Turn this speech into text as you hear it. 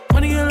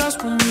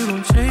prosper, you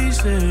don't chase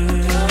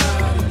it.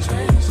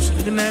 What you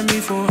looking at me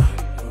for?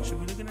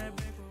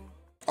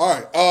 All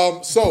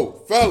right,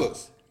 so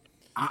fellas,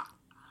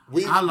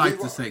 I like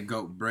to say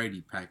GOAT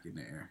Brady pack in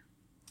the air.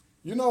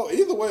 You know,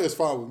 either way is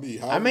fine with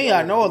me. I mean,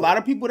 I know a lot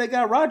of people that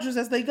got Rodgers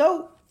as they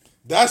GOAT.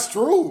 That's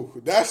true.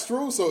 That's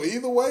true. So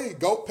either way,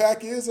 GOAT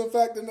pack is in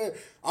fact in there.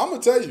 I'm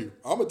gonna tell you.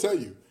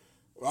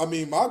 I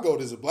mean, my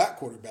GOAT is a black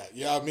quarterback.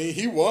 Yeah, I mean,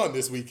 he won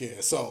this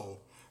weekend, so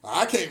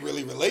I can't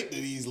really relate to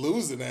these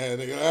losing that.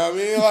 You know what I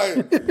mean?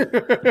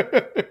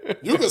 Like,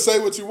 you can say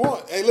what you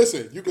want. Hey,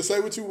 listen, you can say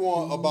what you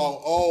want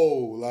about,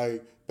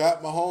 like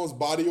Pat Mahomes'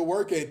 body of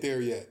work ain't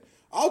there yet.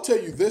 I'll tell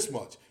you this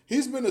much.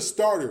 He's been a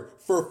starter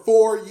for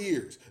 4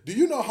 years. Do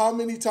you know how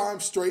many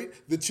times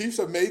straight the Chiefs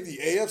have made the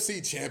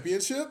AFC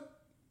Championship?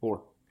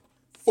 4.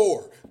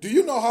 Do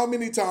you know how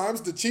many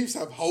times the Chiefs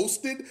have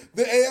hosted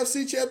the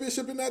AFC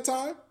Championship in that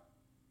time?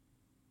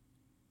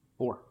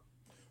 4.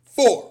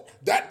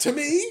 That to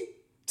me,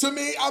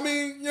 I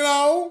mean, you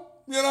know,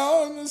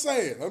 I'm just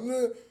saying.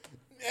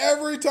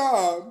 Every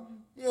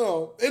time, you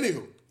know.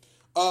 Anywho,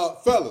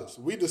 fellas,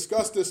 we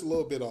discussed this a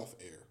little bit off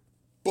air,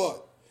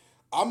 but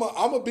I'm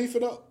gonna beef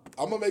it up.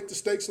 I'm gonna make the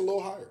stakes a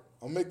little higher.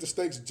 I'm gonna make the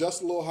stakes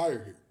just a little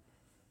higher here.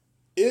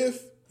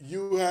 If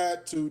you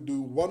had to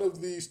do one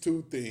of these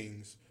two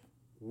things,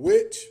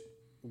 which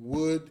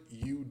would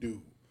you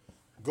do?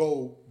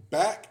 Go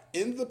back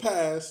in the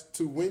past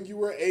to when you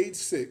were age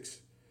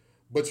 6,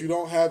 but you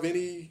don't have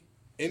any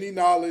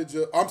knowledge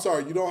of,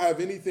 you don't have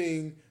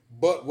anything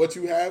but what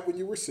you had when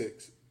you were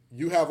 6.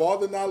 You have all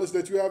the knowledge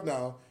that you have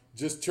now,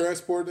 just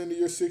transported into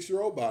your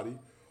 6-year-old body.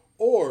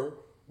 Or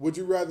would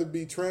you rather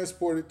be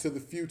transported to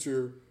the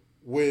future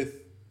with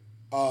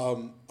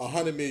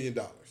 $100 million?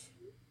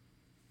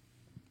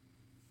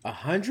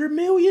 $100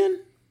 million?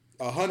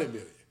 $100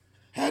 million.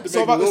 Had to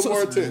make it a little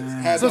more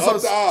intense. So if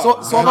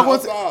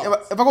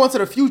I go into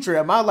the future,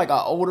 am I like an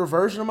older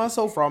version of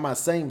myself, or am I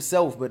same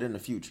self but in the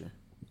future?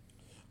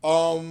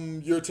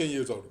 You're 10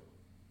 years older.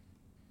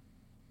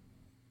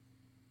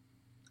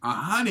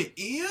 100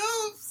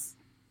 M's?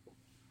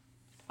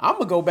 I'm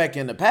gonna go back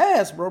in the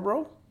past,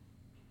 bro.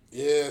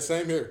 Yeah,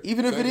 same here.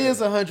 Even if it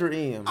is 100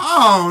 M's.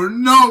 Oh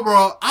no,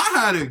 bro! I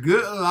had a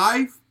good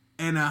life,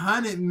 and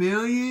 100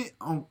 million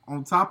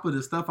on top of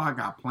the stuff I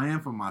got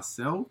planned for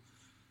myself.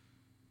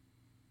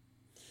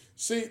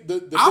 See,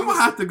 I'm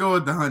gonna have to go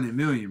with the 100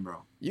 million,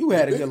 bro. You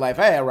had a good life.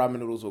 I had ramen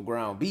noodles with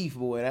ground beef,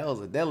 boy. That was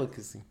a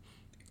delicacy.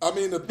 I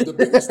mean, the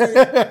biggest thing.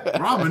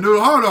 Ramen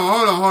noodles. Hold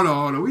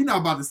on. We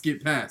not about to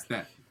skip past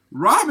that.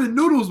 Ramen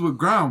noodles with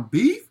ground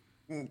beef?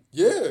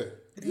 Yeah.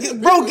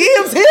 Bro,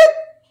 Gibbs hip?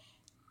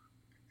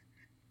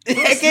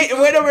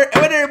 When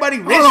everybody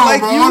rich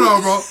like you. Hold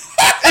on, bro.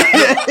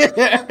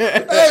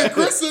 Hey,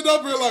 Chris sitting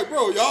up here like,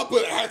 bro, y'all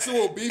put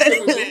actual beef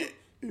in the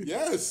noodle?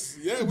 Yes.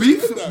 Yeah, we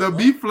beef, did that, the bro.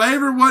 beef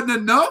flavor wasn't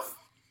enough?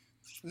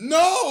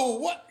 No.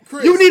 What,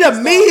 Chris? You need a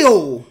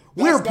meal.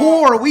 We're not-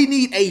 poor. We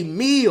need a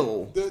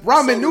meal.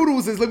 Ramen so-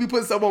 noodles is let me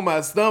put something on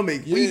my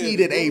stomach. We Yeah,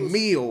 needed a noodles.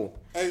 meal.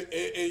 And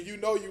you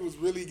know you was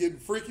really getting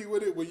freaky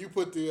with it when you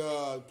put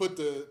the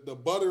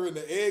butter and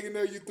the egg in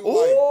there. You threw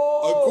like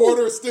a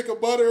quarter stick of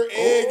butter,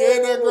 egg,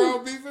 and that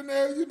ground beef in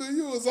there. You knew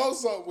you was on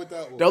something with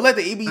that one. Don't let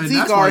the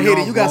EBT card hit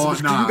it. You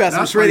got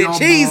some shredded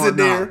cheese in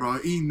there, bro.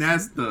 Eating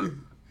that stuff.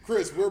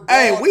 Chris, we're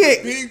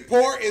being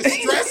poor is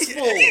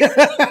stressful.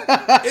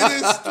 It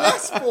is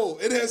stressful.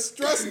 It has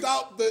stressed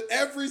out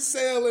every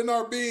cell in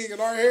our being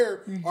and our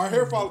hair. Our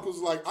hair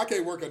follicles are like, I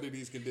can't work under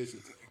these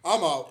conditions.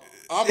 I'm out.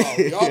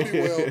 Y'all be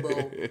well,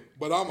 bro.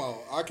 But I'm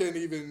out. I can't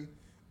even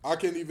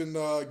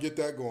get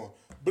that going.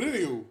 But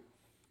anywho,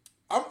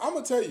 I'm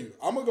gonna tell you,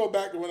 I'm gonna go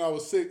back to when I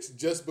was 6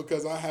 just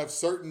because I have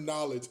certain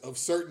knowledge of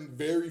certain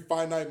very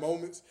finite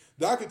moments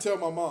that I could tell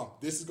my mom,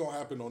 this is gonna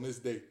happen on this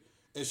date.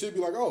 And she'd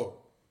be like, oh,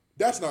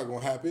 that's not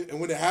gonna happen. And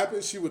when it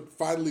happens, she would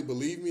finally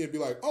believe me and be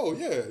like, oh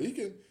yeah, he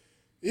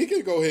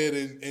can go ahead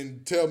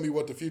and tell me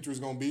what the future is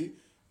gonna be.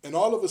 And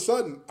all of a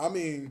sudden, I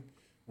mean,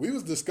 we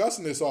was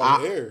discussing this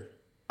on the air.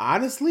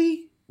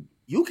 Honestly,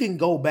 you can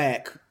go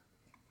back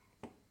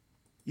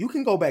 2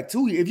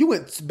 years. If you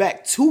went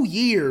back 2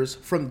 years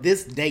from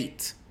this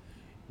date,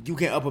 you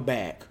can up a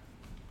bag.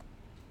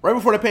 Right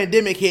before the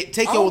pandemic hit,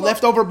 take your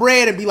leftover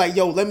bread and be like,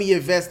 yo, let me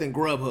invest in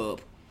Grubhub.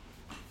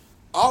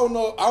 I don't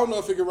know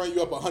if it can run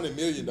you up $100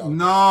 million.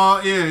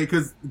 No, yeah,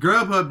 because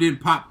Grubhub didn't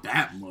pop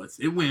that much.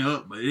 It went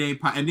up, but it ain't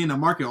pop. And then the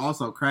market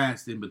also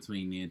crashed in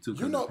between then too.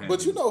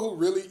 But you know who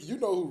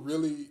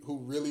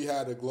really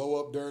had a glow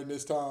up during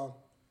this time?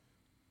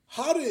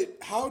 How did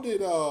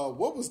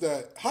what was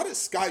that? How did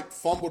Skype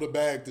fumble the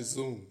bag to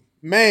Zoom?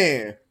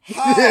 Man.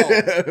 How?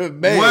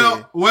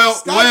 Man. Well.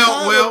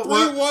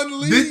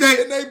 3-1 lead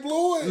and they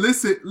blew it.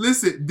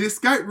 Listen. Did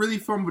Skype really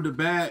fumble the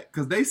bag?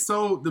 Because they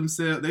sold their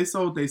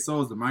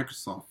souls to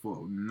Microsoft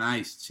for a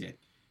nice check.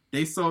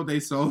 They sold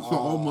for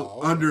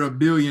almost under $1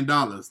 billion.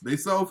 They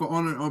sold for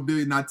under $1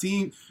 billion.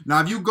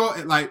 Now if you go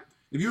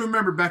if you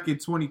remember back in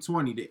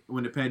 2020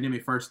 when the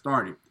pandemic first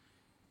started,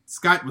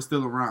 Skype was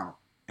still around.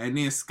 And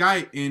then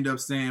Skype ended up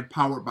saying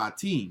powered by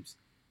Teams.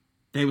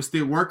 They were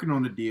still working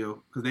on the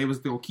deal because they was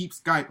going to keep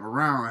Skype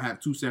around and have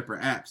 2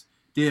 separate apps.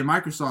 Then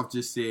Microsoft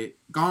just said,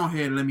 go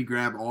ahead and let me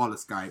grab all of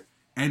Skype.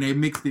 And they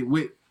mixed it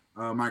with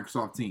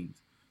Microsoft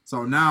Teams.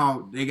 So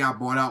now they got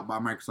bought out by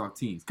Microsoft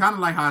Teams. Kind of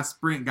like how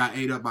Sprint got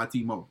ate up by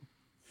T-Mobile.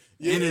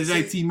 Yeah, End of the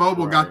day,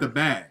 T-Mobile got the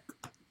bag.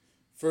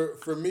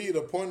 For me,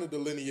 the point of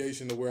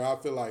delineation to where I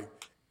feel like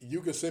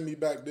you can send me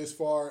back this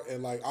far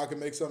and like I can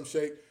make something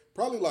shake,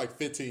 probably like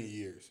 15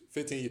 years.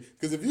 15 years.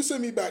 Because if you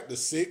send me back to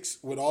 6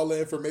 with all the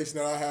information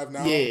that I have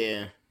now,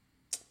 Yeah.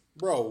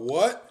 bro,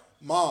 what?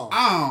 Mom.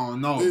 I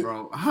don't know,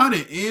 bro.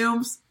 100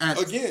 M's at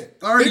Again,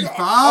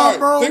 35,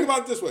 bro. Think about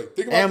it this way.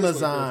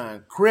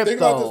 Amazon, Think about it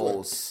cryptos.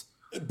 this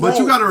way. But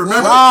you gotta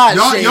remember,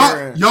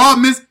 Rod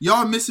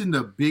y'all missing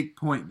the big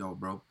point though,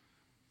 bro.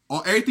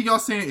 Everything y'all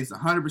saying is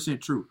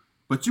 100% true.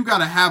 But you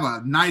gotta have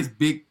a nice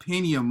big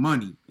penny of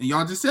money, and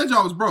y'all just said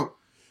y'all was broke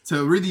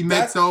to really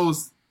make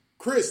those.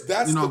 Chris,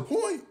 that's the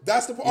point.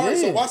 That's the point. All right,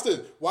 Yeah. so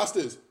watch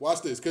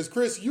this. Because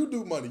Chris, you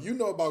do money. You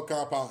know about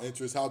compound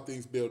interest, how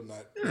things build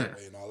that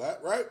way and all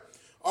that, right?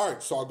 All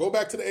right, so I'll go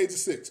back to the age of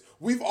 6.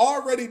 We've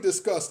already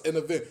discussed an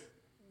event.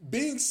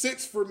 Being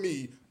 6 for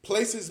me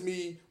places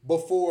me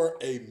before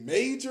a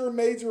major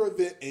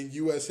event in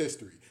U.S.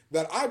 history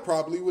that I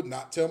probably would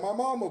not tell my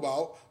mom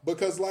about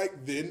because,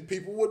 like, then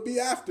people would be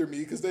after me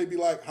because they'd be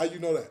like, how you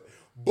know that?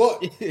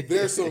 But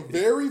there's some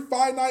very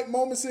finite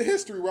moments in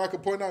history where I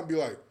could point out and be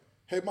like,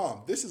 hey,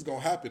 Mom, this is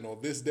going to happen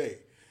on this day.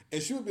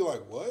 And she would be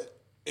like, what?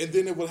 And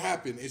then it would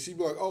happen. And she'd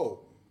be like,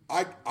 oh,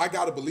 I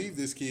got to believe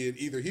this kid.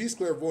 Either he's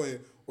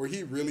clairvoyant or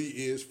he really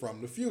is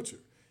from the future.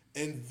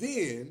 And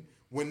then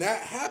when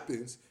that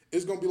happens,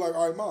 it's going to be like,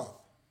 all right, Mom,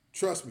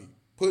 trust me.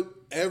 Put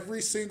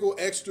every single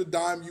extra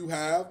dime you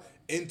have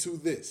into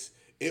this.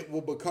 It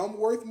will become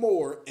worth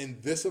more in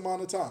this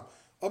amount of time.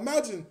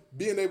 Imagine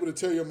being able to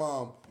tell your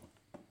mom,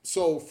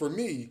 so for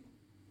me,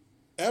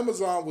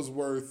 Amazon was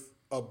worth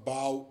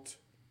about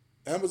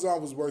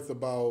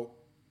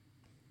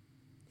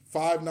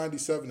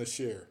 $5.97 a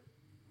share.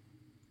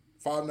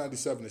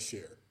 $5.97 a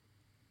share.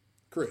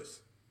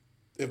 Chris,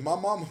 if my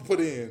mama put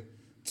in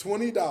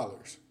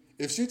 $20,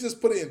 if she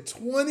just put in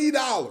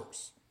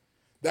 $20,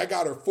 that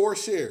got her 4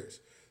 shares.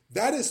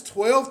 That is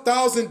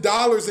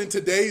 $12,000 in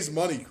today's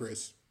money,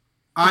 Chris.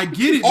 I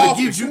get it, Off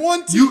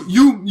but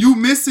you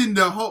missing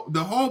the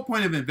whole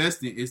point of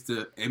investing is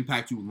to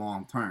impact you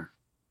long term,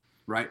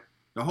 right?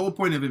 The whole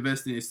point of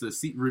investing is to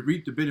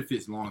reap the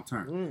benefits long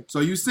term. So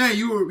you saying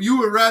you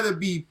would rather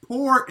be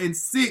poor and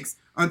 6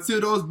 until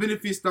those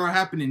benefits start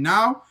happening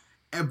now,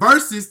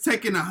 versus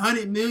taking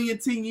 100 million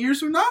 10 years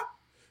from now?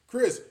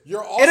 Chris,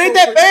 you're also It ain't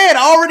that bad.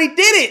 I already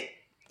did it.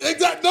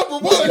 Exactly. Number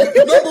one.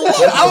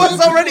 I was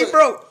already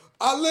broke.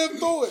 I lived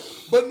through it.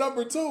 But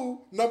number two,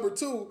 Oh,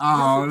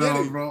 you're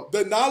forgetting no, bro.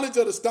 the knowledge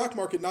of the stock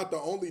market, not the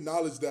only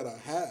knowledge that I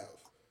have.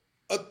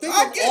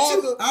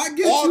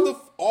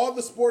 All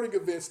the sporting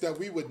events that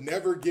we would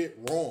never get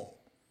wrong.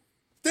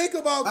 Think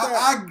about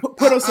that.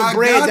 Put up some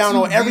bread down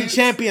on every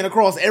champion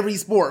across every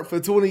sport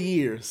for 20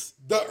 years.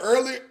 The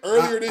earlier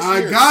this year.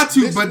 I got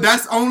you, but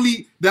that's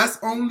only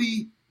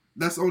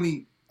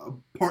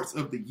parts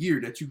of the year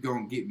that you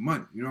gonna get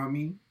money. You know what I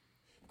mean?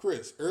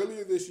 Chris,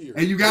 earlier this year.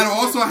 And you gotta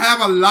also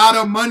have a lot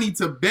of money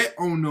to bet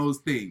on those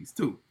things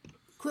too.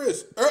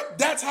 Chris,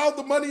 that's how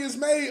the money is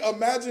made.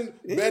 Imagine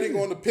betting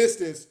on the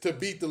Pistons to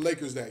beat the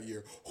Lakers that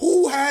year.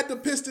 Who had the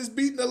Pistons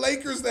beating the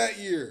Lakers that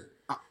year?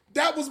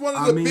 That was one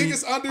of the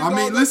biggest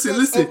underdogs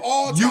of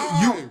all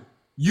time.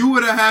 You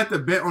would have had to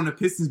bet on the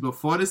Pistons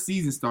before the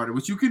season started,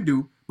 which you can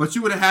do, but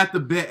you would have had to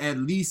bet at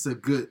least a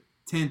good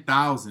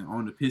 10,000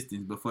 on the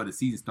Pistons before the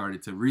season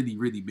started to really,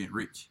 really be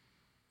rich.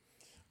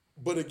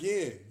 But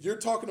again, you're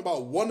talking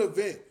about one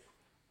event.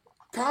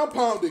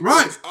 Compounded,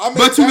 right?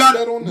 But you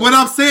got what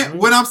I'm saying.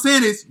 What I'm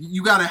saying is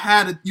you gotta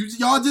have it.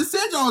 Y'all just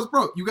said y'all was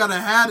broke. You gotta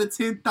have the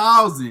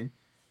 10,000. You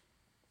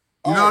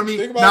know what I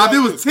mean? Now, if it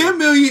was 10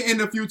 million in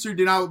the future,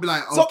 then I would be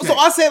like, okay. So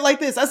I say it like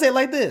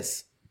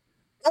this.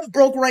 I'm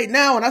broke right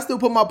now, and I still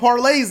put my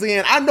parlays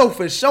in. I know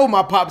for sure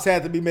my pops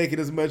had to be making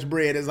as much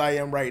bread as I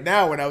am right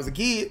now when I was a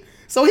kid.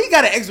 So he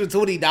got an extra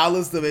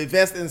 $20 to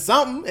invest in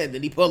something, and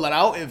then he pull it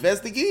out,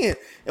 invest again,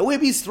 and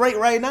we'd be straight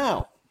right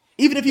now.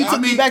 Even if you took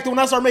me back to when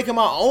I started making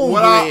my own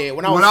bread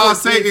when I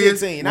was 14,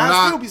 15,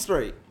 I'd still be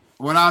straight.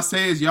 What I'll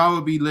say is y'all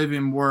would be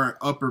living more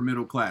upper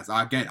middle class.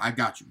 I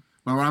got you.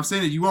 But what I'm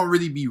saying is you won't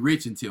really be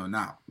rich until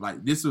now.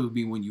 Like, this will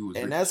be when you was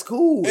rich. And that's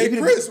cool. Hey,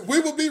 Chris, we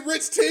will be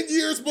rich 10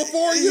 years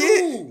before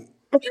you.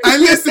 Hey,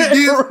 listen,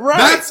 right.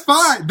 That's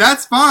fine.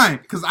 That's fine.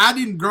 Because I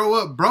didn't grow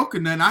up broke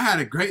and then I had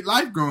a great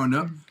life growing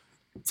up.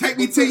 Take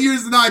me 10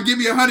 years and now give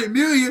me 100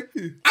 million.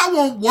 I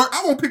won't work.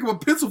 I won't pick up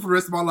a pencil for the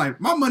rest of my life.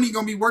 My money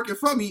gonna be working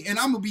for me, and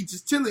I'm gonna be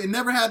just chilling and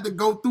never have to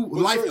go through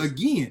life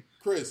again.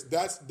 Chris,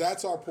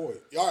 that's our point.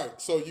 All right,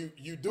 so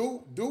you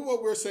do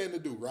what we're saying to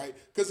do, right?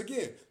 Because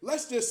again,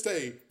 let's just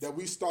say that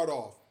we start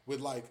off with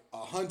like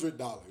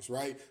 $100,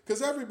 right?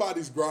 Because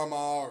everybody's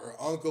grandma or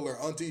uncle or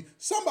auntie,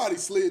 somebody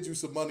slid you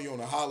some money on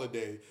a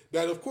holiday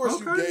that, of course,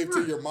 you Okay, gave to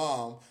right. your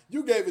mom.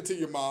 You gave it to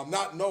your mom,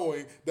 not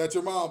knowing that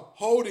your mom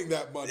holding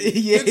that money.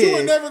 Yeah, and you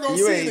were never going to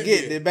you see ain't it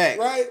getting again, it back.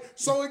 right?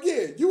 So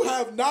again, you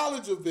have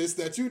knowledge of this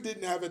that you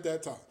didn't have at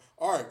that time.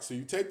 All right, so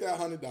you take that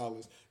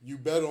 $100, you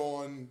bet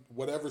on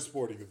whatever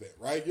sporting event,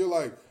 right? You're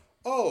like,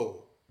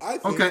 oh, I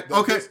think Okay.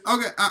 that this-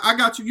 I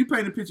got you. You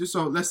paint the picture.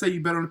 So let's say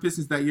you bet on the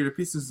Pistons that year. The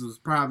Pistons was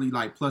probably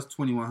like plus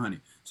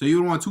 2,100. So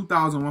you would want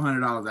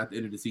 $2,100 at the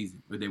end of the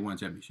season if they won a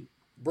championship.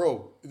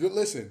 Bro,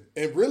 listen,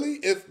 and really,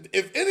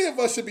 if any of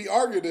us should be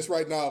arguing this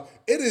right now,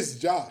 it is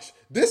Josh.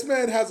 This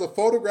man has a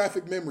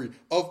photographic memory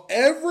of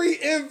every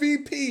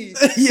MVP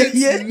since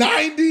Yeah.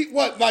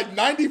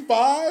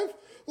 95?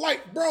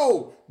 Like,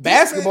 bro. this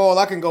Basketball,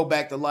 I can go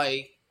back to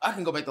like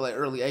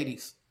early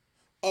 80s.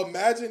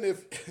 man-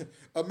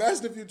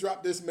 imagine if you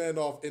drop this man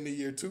off in the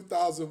year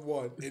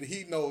 2001 and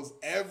he knows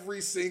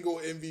every single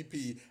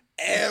MVP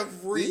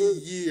every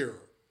year.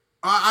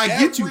 I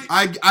get you.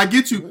 Every- I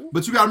get you.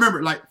 But you got to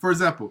remember, like, for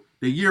example,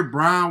 the year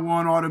Brian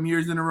won all them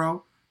years in a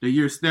row, the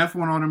year Steph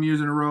won all them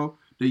years in a row,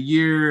 the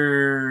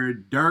year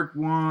Dirk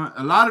won,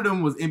 a lot of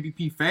them was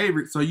MVP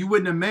favorites. So you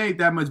wouldn't have made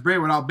that much bread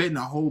without betting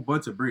a whole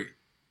bunch of bread.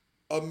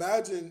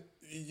 Imagine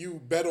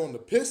you bet on the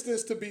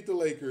Pistons to beat the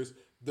Lakers,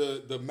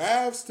 the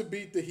Mavs to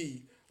beat the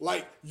Heat.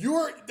 Like,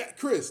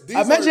 Chris, these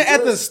Imagine are at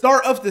your- the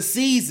start of the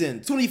season,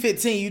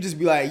 2015, you just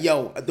be like,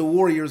 yo, the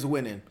Warriors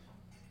winning.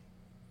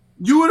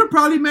 You would have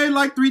probably made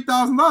like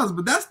 $3,000,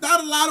 but that's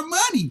not a lot of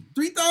money.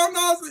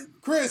 $3,000.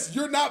 Chris,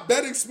 you're not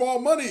betting small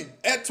money.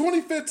 At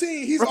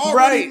 2015, he's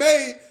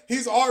Right.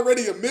 he's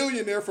already a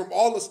millionaire from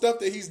all the stuff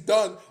that he's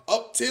done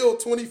up till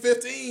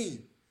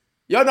 2015.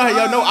 Y'all know how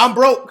y'all know I'm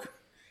broke.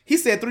 He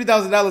said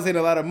 $3,000 ain't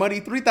a lot of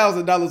money.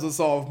 $3,000 will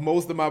solve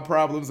most of my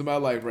problems in my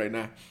life right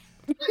now.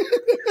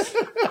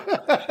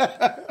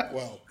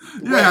 Well,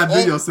 You don't have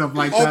to do yourself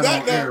like that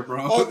on air, note,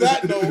 bro. On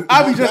that note,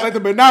 I'll be on just that- like the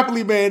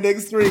Monopoly man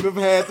next stream if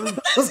I had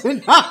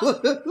 $3,000.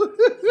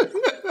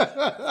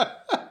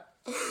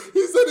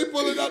 He said he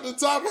pulling out the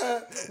top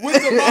hat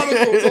with the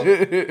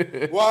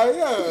monocles. Why,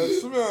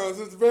 yes,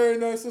 it's very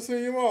nice to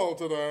see you all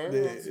today.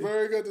 It's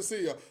very good to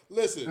see you.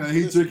 Listen,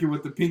 He's listen. drinking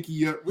with the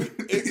pinky up.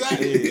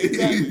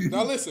 Exactly.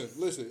 Now listen.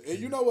 And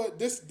you know what?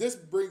 This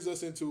brings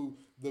us into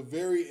the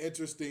very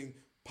interesting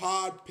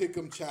pod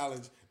pick'em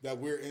challenge that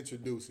we're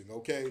introducing.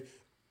 Okay,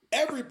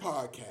 every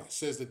podcast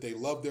says that they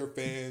love their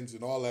fans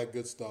and all that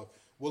good stuff.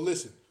 Well,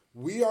 listen,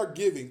 we are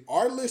giving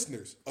our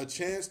listeners a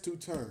chance to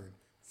turn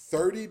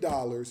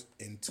 $30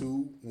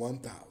 into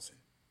 $1,000.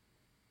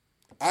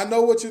 I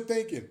know what you're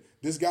thinking.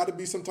 There's got to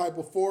be some type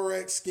of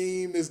Forex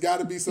scheme. There's got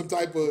to be some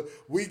type of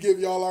we give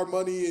y'all our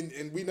money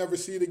and we never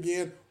see it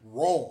again.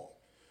 Wrong.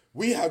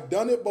 We have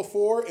done it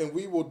before and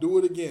we will do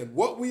it again.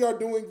 What we are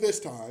doing this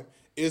time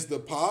is the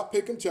Pod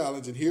Pick'em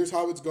Challenge, and here's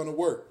how it's going to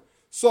work.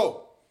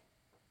 So,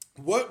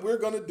 what we're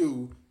going to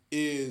do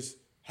is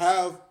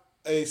have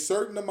a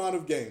certain amount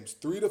of games,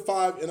 3 to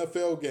 5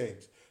 NFL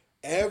games,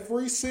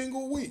 every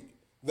single week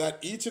that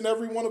each and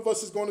every one of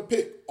us is going to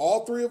pick.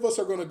 All three of us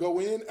are going to go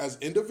in as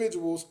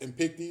individuals and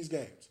pick these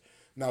games.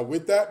 Now,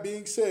 with that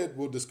being said,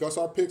 we'll discuss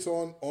our picks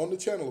on the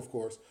channel, of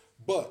course,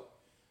 but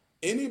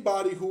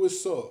anybody who is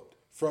subbed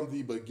from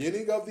the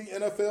beginning of the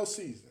NFL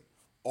season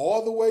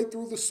all the way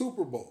through the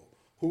Super Bowl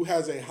who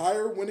has a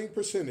higher winning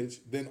percentage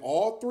than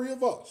all three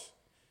of us,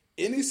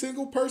 any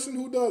single person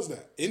who does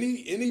that,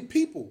 any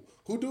people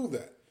who do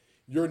that,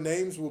 your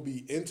names will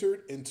be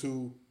entered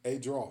into a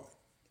drawing,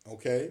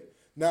 okay?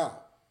 Now,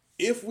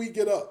 if we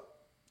get up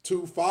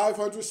to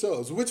 500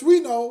 subs, which we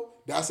know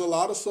that's a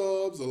lot of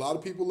subs, a lot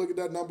of people look at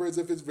that number as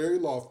if it's very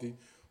lofty,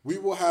 we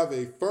will have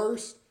a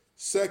first,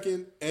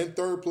 second, and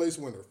third place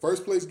winner.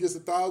 First place gets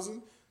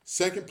 1,000,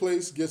 second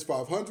place gets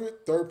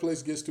 500, third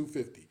place gets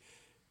 250.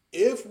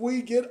 If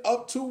we get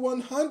up to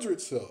 100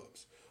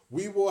 subs,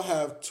 we will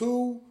have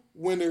two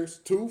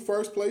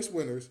first place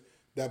winners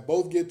that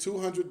both get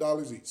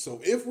 $200 each. So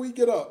if we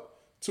get up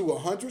to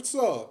 100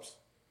 subs,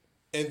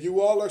 and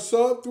you all are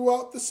subbed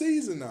throughout the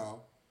season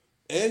now,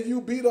 and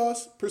you beat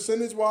us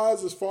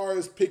percentage-wise as far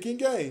as picking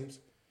games,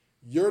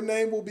 your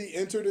name will be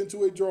entered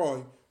into a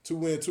drawing to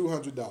win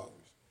 $200.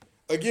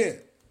 Again,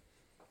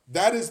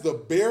 that is the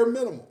bare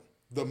minimum.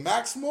 The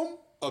maximum,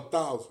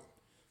 1,000.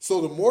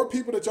 So the more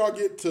people that y'all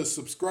get to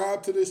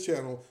subscribe to this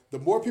channel, the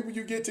more people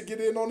you get to get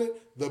in on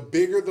it, the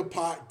bigger the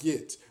pot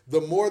gets.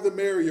 The more the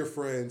merrier,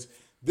 friends.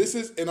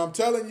 And I'm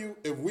telling you,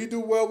 if we do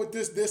well with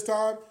this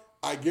time,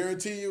 I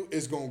guarantee you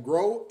it's going to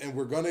grow and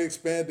we're going to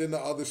expand into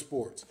other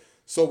sports.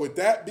 So with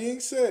that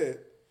being said,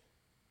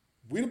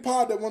 we the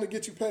pod that want to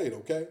get you paid,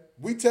 okay?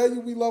 We tell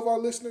you we love our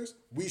listeners.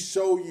 We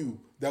show you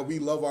that we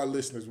love our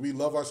listeners. We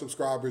love our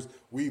subscribers.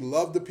 We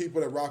love the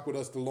people that rock with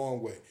us the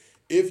long way.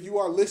 If you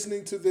are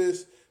listening to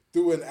this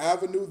through an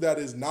avenue that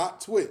is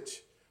not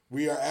Twitch,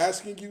 we are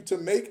asking you to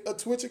make a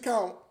Twitch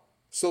account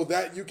so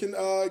that you can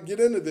get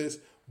into this.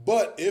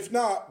 But if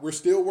not, we're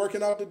still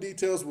working out the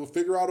details. We'll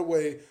figure out a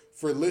way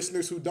for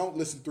listeners who don't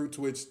listen through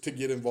Twitch to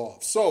get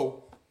involved.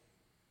 So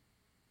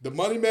The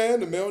money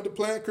man, the man with the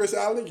plan, Chris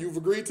Allen, you've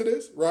agreed to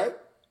this, right?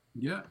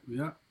 Yeah.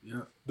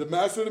 The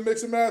master of the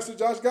mix and master,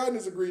 Josh Guyton,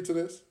 has agreed to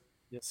this.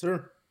 Yes,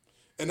 sir.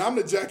 And I'm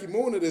the Jackie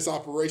Moon of this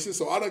operation,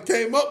 so I done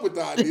came up with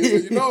the idea, so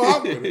you know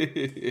I'm with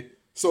it.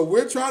 So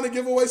we're trying to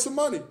give away some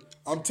money.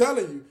 I'm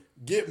telling you,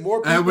 get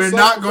more people. And we're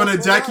not going to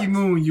Jackie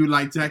Moon you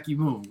like Jackie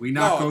Moon. We're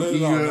not going to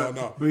give you.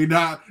 No. We're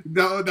not.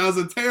 No, that was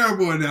a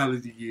terrible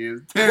analogy,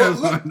 Gibbs.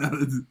 Terrible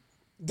analogy.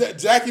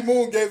 Jackie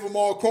Moon gave them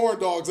all corn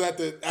dogs at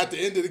the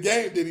end of the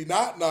game, did he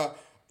not? No.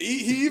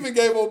 He even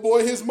gave old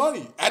boy his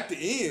money at the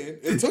end.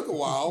 It took a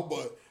while,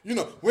 but we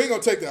ain't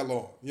gonna take that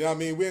long. You know what I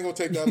mean? We ain't gonna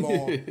take that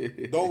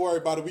long. Don't worry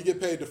about it. We get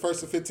paid the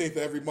 1st and 15th of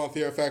every month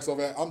here at Facts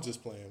Over Act. I'm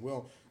just playing.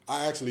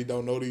 I actually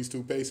don't know these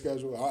two pay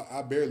schedules.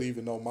 I barely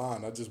even know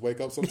mine. I just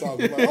wake up sometimes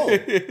and be like,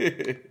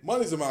 oh,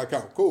 money's in my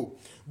account. Cool.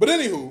 But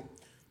anywho,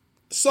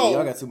 so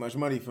y'all got too much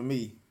money for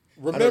me.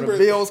 Remember, the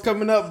bill's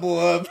coming up,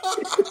 boy.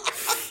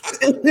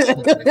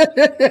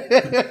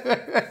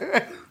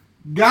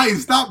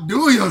 Guys, stop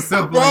doing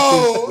yourself bro.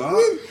 like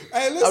this,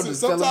 Hey, listen.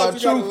 Sometimes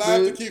you gotta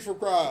laugh to keep from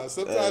crying.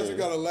 You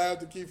gotta laugh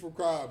to keep from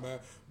crying, man.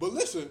 But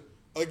listen,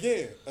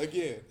 again.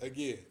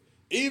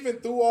 Even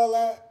through all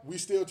that, we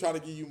still try to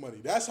give you money.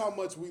 That's how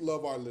much we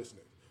love our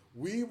listeners.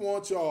 We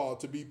want y'all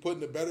to be put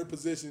in a better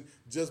position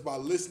just by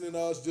listening to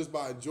us, just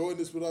by enjoying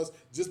this with us,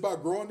 just by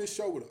growing this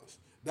show with us.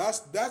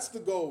 That's the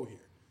goal here.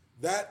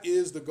 That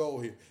is the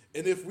goal here.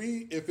 And if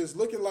it's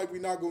looking like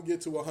we're not gonna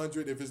get to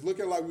 100, if it's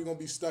looking like we're gonna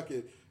be stuck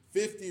at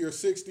 50 or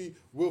 60,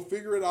 we'll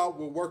figure it out.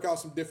 We'll work out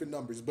some different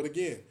numbers. But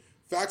again,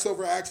 Facts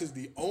Over Acts is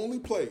the only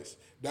place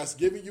that's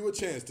giving you a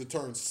chance to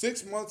turn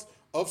 6 months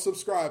of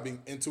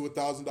subscribing into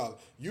 $1,000.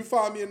 You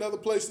find me another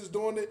place that's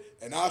doing it,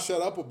 and I'll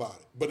shut up about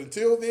it. But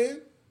until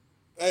then,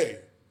 hey,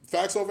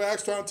 Facts Over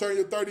Acts trying to turn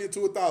your 30 into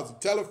 1,000.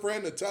 Tell a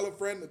friend to tell a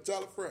friend to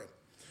tell a friend.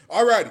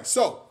 All righty,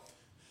 so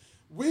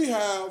we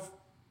have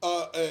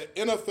an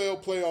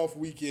NFL playoff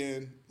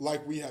weekend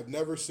like we have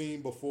never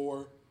seen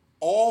before.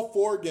 All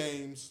 4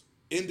 games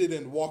ended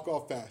in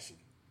walk-off fashion,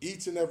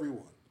 each and every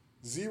one.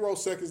 0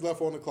 seconds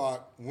left on the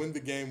clock when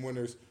the game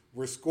winners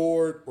were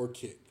scored or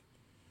kicked.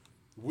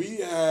 We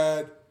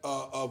had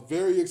a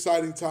very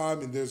exciting time,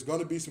 and there's going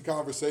to be some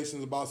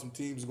conversations about some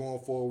teams going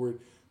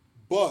forward.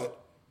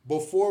 But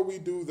before we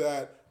do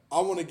that, I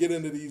want to get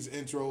into these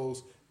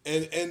intros,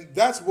 and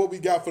that's what we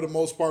got for the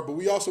most part. But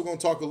we also going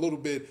to talk a little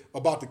bit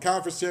about the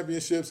conference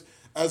championships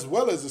as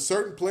well as a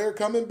certain player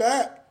coming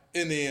back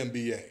in the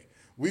NBA.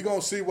 We're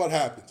going to see what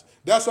happens.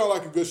 That sounds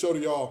like a good show to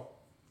y'all.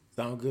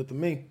 Sound good to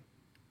me.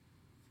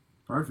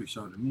 Perfect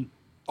show to me.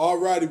 All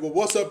righty. Well,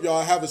 what's up,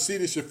 y'all? Have a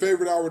seat. It's your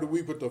favorite hour of the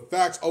week with the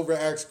Facts Over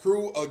Acts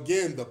crew.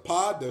 Again, the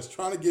pod that's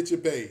trying to get you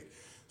paid.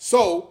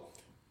 So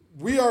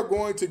we are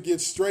going to get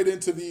straight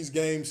into these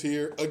games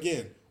here.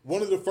 Again,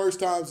 one of the first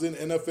times in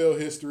NFL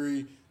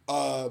history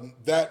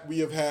that we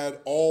have had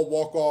all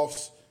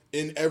walk-offs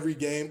in every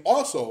game.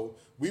 Also,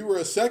 we were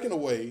a second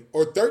away,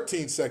 or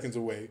 13 seconds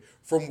away,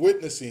 from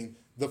witnessing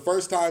the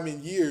first time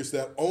in years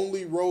that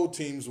only road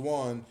teams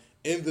won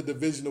in the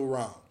divisional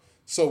round.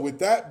 So with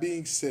that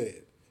being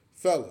said,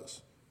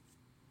 fellas,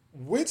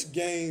 which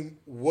game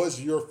was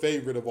your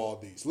favorite of all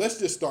these? Let's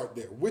just start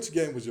there. Which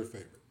game was your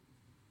favorite?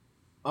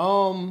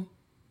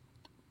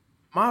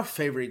 My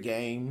favorite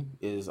game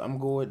is I'm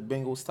going with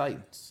Bengals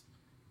Titans.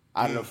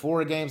 Out of the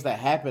 4 games that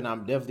happened,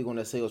 I'm definitely going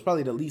to say it was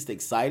probably the least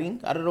exciting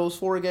out of those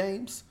 4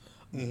 games.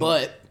 Mm-hmm.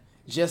 But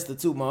just to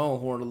toot my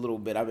own horn a little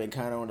bit, I've been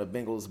kind of on the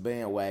Bengals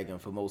bandwagon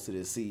for most of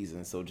this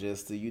season. So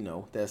just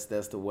to,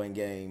 that's the one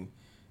game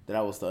that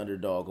I was the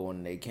underdog on,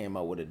 and they came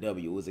out with a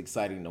W. It was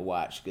exciting to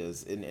watch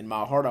because in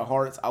my heart of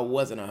hearts, I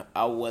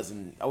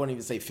wouldn't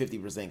even say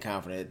 50%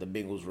 confident that the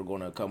Bengals were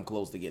going to come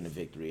close to getting a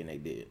victory, and they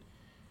did.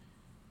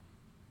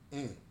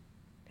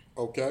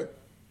 Okay.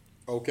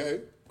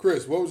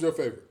 Chris, what was your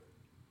favorite?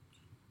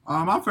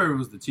 My favorite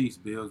was the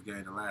Chiefs-Bills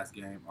game, the last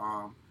game.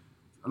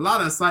 A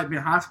lot of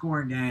excitement,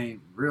 high-scoring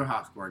game, real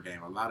high-scoring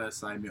game. A lot of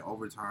excitement,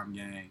 overtime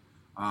game.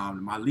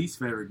 My least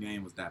favorite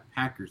game was that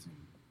Packers and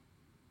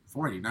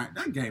 49.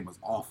 That game was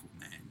awful,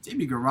 man.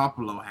 Jimmy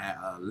Garoppolo had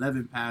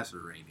 11 passer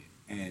rating,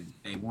 and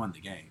they won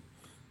the game.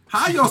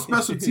 How your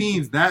special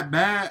teams that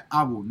bad,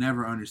 I will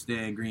never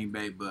understand Green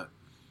Bay. But,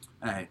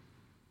 hey,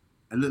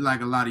 it looked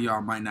like a lot of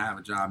y'all might not have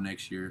a job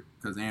next year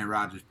because Aaron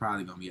Rodgers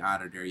probably going to be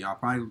out of there. Y'all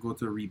probably going to go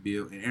to a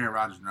rebuild, and Aaron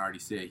Rodgers already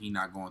said he's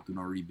not going through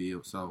no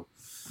rebuild. So,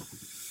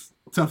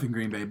 tough in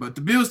Green Bay. But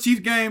the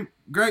Bills-Chiefs game,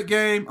 great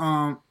game.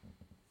 I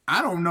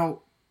don't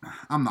know.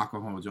 I'm not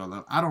going to hold y'all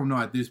up. I don't know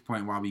at this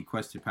point why we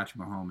question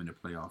Patrick Mahomes in the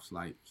playoffs.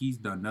 Like, he's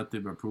done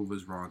nothing but prove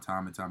us wrong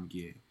time and time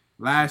again.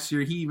 Last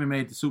year, he even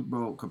made the Super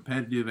Bowl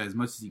competitive as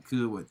much as he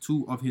could with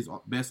 2 of his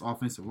best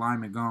offensive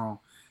linemen gone,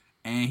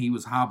 and he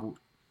was hobbled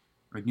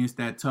against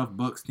that tough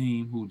Bucs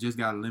team who just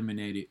got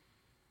eliminated.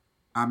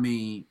 I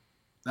mean,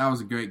 that was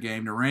a great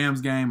game. The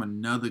Rams game,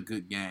 another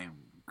good game.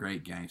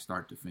 Great game,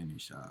 start to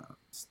finish.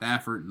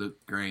 Stafford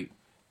looked great.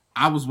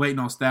 I was waiting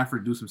on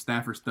Stafford to do some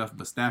Stafford stuff,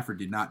 but Stafford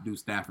did not do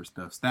Stafford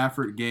stuff.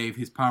 Stafford gave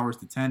his powers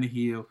to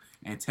Tannehill,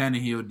 and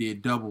Tannehill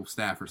did double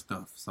Stafford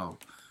stuff. So,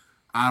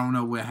 I don't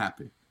know what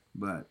happened.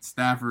 But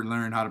Stafford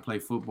learned how to play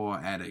football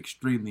at an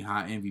extremely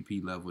high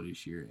MVP level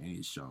this year, and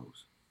it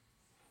shows.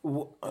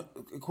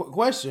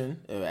 Question: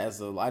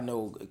 I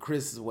know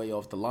Chris is way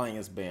off the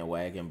Lions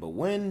bandwagon, but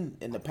when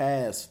in the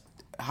past,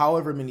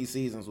 however many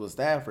seasons, was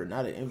Stafford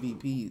not an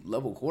MVP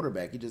level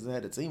quarterback? He just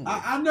had a team.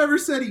 I never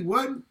said he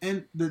wasn't,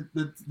 and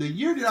the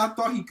year that I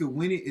thought he could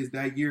win it is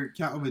that year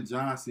Calvin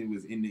Johnson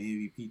was in the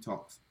MVP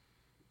talks.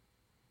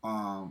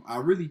 I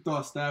really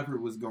thought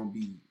Stafford was gonna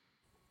be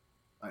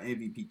an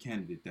MVP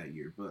candidate that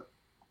year, but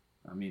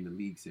I mean the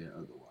league said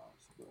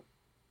otherwise. But.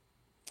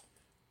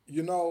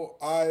 You know,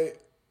 I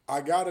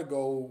gotta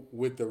go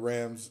with the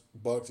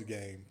Rams-Bucks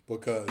game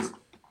because,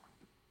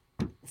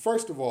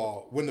 first of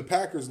all, when the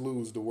Packers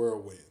lose, the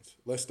world wins.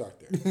 Let's start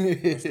there.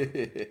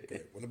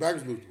 Okay. When the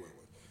Packers lose, the world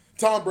wins.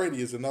 Tom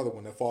Brady is another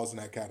one that falls in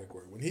that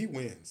category. When he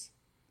wins,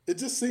 it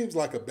just seems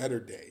like a better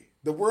day.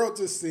 The world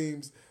just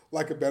seems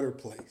like a better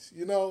place.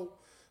 You know,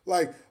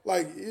 like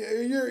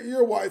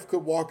your wife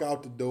could walk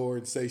out the door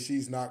and say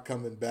she's not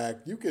coming back.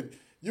 You could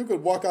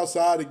walk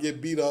outside and get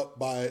beat up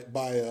by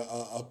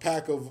a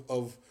pack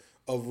of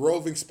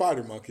roving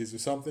spider monkeys or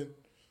something.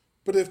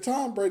 But if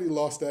Tom Brady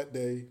lost that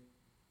day,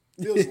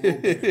 it feels a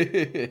little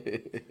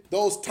better.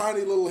 Those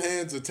tiny little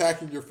hands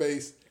attacking your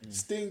face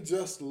sting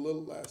just a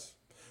little less.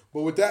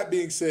 But with that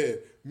being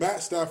said,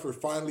 Matt Stafford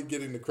finally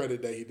getting the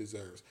credit that he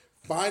deserves.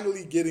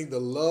 Finally getting the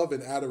love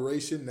and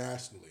adoration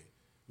nationally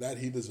that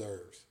he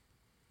deserves.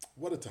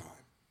 What a time.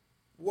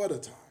 What a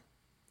time.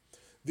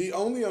 The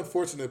only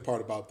unfortunate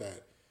part about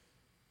that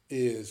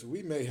is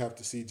we may have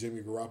to see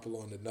Jimmy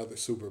Garoppolo in another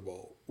Super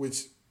Bowl,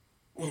 which,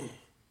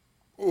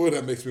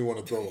 that makes me want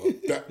to throw up.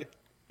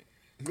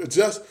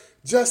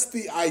 Just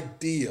the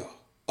idea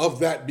of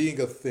that being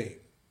a thing.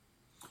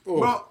 Oh.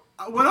 Well,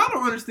 what I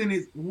don't understand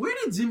is where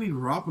did Jimmy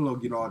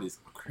Garoppolo get all this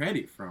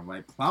credit from,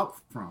 like clout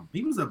from?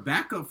 He was a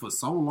backup for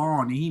so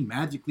long, and he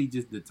magically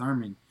just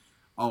determined,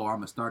 oh,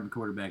 I'm a starting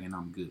quarterback and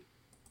I'm good.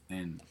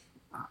 And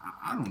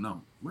I don't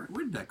know. Where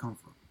did that come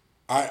from?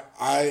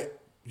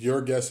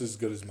 Your guess is as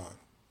good as mine.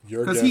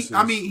 Because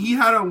he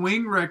had a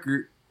win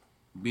record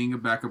being a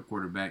backup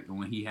quarterback and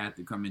when he had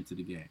to come into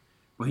the game.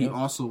 But he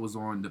also was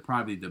on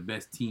probably the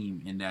best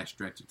team in that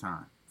stretch of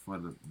time. For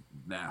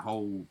that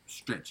whole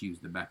stretch, he was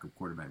the backup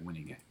quarterback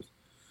winning games.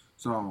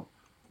 So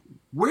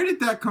where did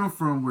that come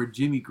from where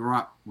Jimmy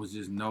Garoppolo was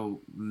just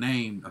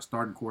named a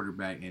starting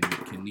quarterback and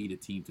can lead a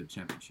team to the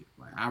championship?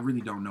 Like, I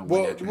really don't know.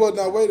 Well,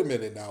 now, wait a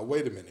minute.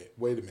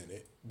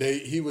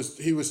 He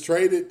was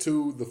traded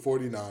to the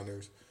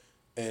 49ers,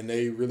 and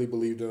they really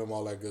believed in him,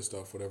 all that good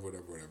stuff, whatever.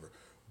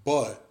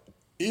 But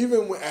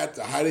even at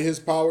the height of his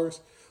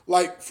powers,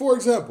 like, for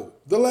example,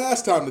 the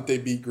last time that they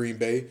beat Green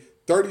Bay,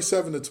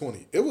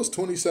 37-20. It was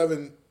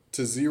 27-0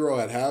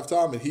 at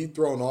halftime, and he'd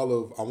thrown all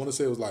of, I want to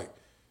say it was like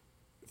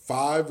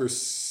 5 or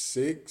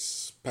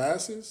 6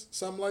 passes,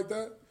 something like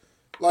that.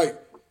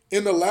 Like,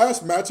 in the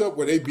last matchup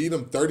where they beat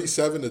him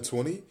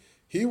 37-20,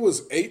 he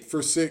was 8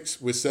 for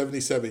 6 with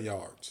 77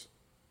 yards.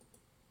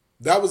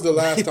 That was the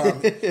last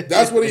time.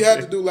 That's what he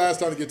had to do last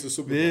time to get to the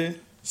Super Bowl. Yeah.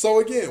 So,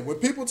 again, when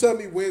people tell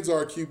me wins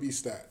are a QB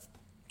stat,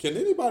 can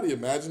anybody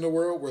imagine a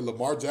world where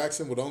Lamar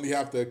Jackson would only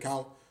have to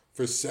account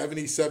for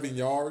 77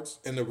 yards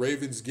and the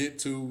Ravens get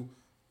to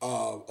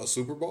a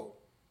Super Bowl?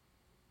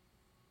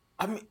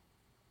 I mean,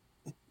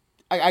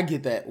 I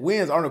get that.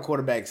 Wins aren't a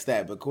quarterback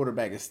stat, but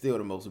quarterback is still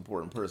the most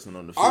important person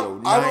on the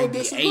field. I don't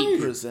disagree.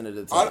 98% of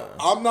the time.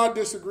 I'm not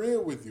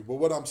disagreeing with you, but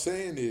what I'm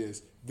saying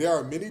is there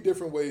are many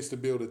different ways to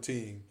build a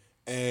team,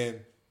 and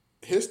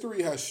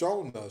history has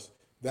shown us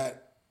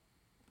that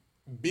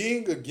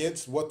being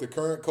against what the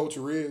current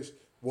culture is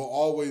will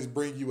always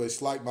bring you a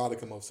slight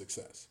modicum of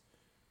success.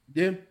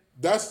 Yeah.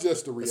 That's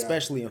just the reality.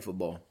 Especially in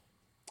football.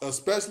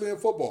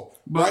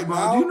 But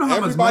now, do you know how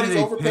everybody's much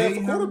money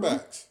overpaying for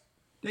quarterbacks.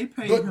 They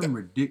pay him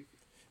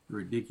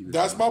ridiculous.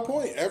 That's my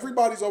point.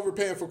 Everybody's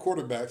overpaying for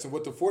quarterbacks. And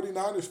what the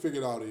 49ers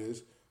figured out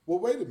is, well,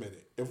 wait a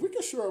minute. If we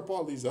can shore up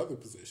all these other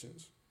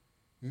positions,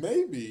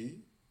 maybe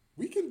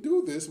we can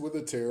do this with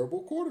a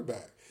terrible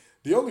quarterback.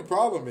 The only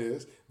problem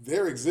is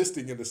they're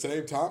existing in the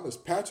same time as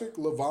Patrick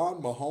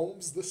LeVon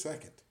Mahomes II.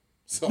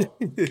 So,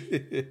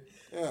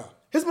 yeah.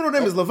 His middle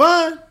name is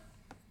LeVon?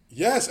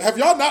 Yes. Have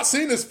y'all not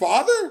seen his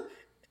father?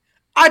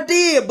 I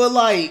did, but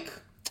like,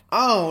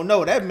 I don't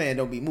know. That man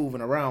don't be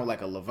moving around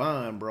like a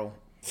LeVon, bro.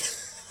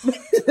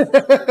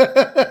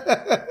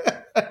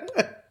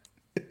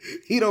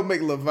 He don't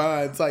make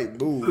LeVon type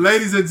moves.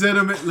 Ladies and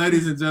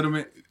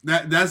gentlemen,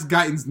 that's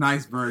Guyton's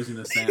nice version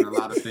of saying a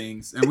lot of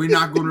things, and we're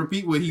not going to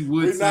repeat what he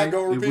would say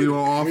if we were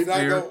off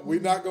air.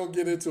 We're not going to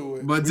get into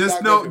it. But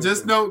just know,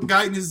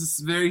 Guyton is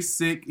very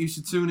sick. You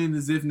should tune in to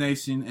Ziff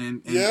Nation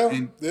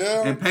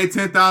and pay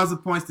 10,000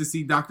 points to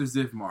see Dr.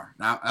 Ziffmar.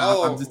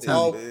 I'm just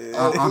telling you.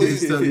 I'm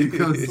just telling you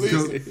because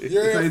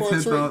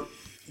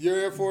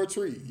you're in for a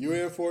treat.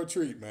 You're in for a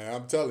treat, man.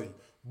 I'm telling you.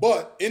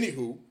 But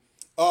anywho,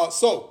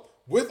 so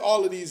with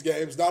all of these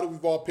games, now that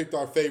we've all picked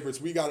our favorites,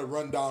 we got to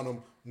run down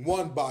them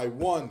one by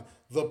one.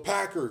 The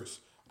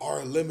Packers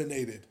are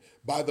eliminated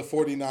by the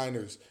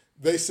 49ers.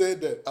 They said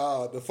that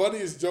the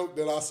funniest joke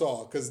that I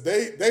saw, because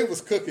they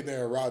was cooking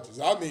Aaron Rodgers.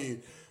 I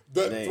mean,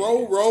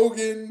 throw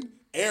Rogan,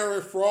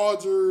 Aaron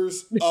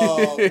Rodgers,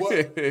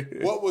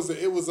 what was it?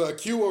 It was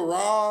Q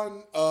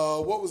Iran.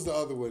 What was the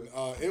other one?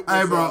 It was,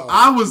 hey, bro,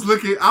 I was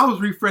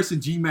refreshing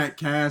GMAC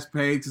Cash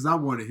page because I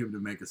wanted him to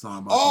make a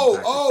song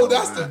about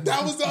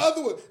that was the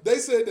other one. They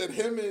said that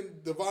him and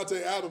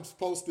Devontae Adams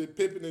posted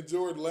Pippen and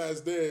Jordan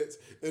Last Dance,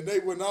 and they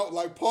went out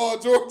like Paul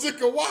George and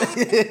Kawhi.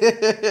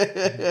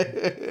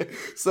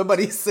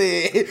 Somebody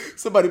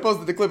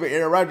posted the clip of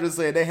Aaron Rodgers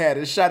saying they had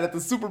a shot at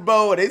the Super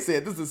Bowl, and they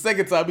said this is the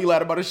second time he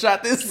lied about a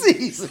shot this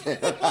season.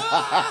 Tough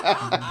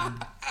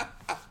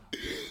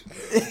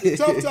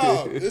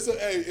time.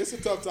 It's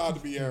a tough time to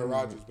be Aaron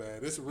Rodgers, man.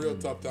 It's a real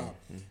tough time.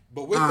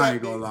 But with I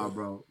ain't gonna lie,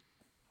 bro.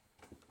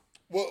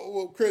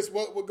 Well, Chris,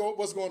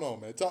 what's going on,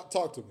 man?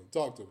 Talk to me.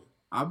 Talk to me.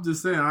 I'm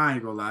just saying, I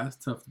ain't gonna lie. It's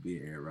tough to be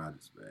Aaron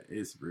Rodgers, man.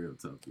 It's real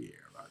tough to be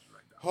Aaron Rodgers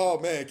right now. Oh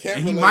man,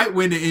 and he might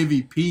win the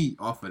MVP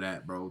off of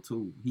that, bro.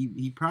 Too.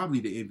 He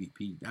probably the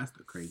MVP. That's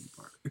the crazy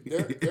part.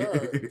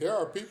 there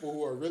are people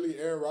who are really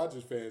Aaron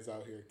Rodgers fans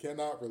out here.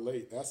 Cannot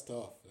relate. That's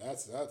tough.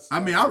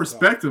 I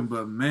respect him,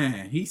 but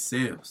man, he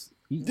sells.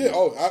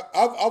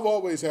 I've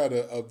always had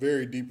a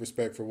very deep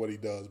respect for what he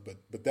does, but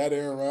that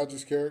Aaron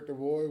Rodgers character,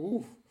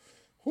 boy,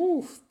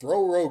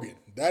 throw Rogan.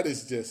 That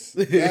is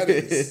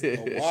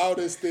the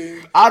wildest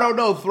thing. I don't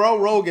know. Throw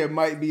Rogan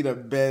might be the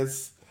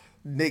best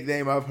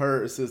nickname I've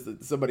heard since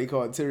somebody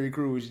called Terry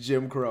Crews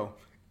Jim Crow.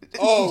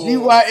 Oh,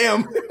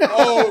 UIM.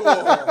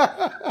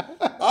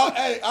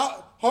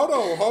 Hold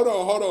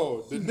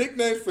on. The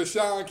nicknames for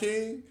Sean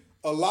King,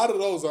 a lot of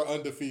those are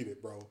undefeated,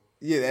 bro.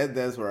 Yeah,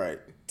 that's right.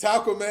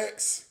 Talcum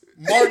X,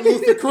 Martin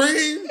Luther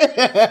Cream,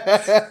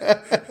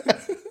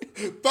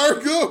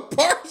 Thurgood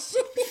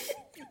Marshall.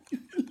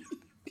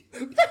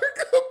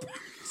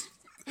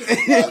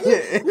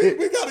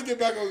 we gotta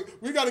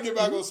get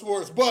back on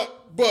sports,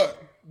 but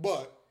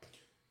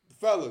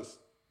fellas,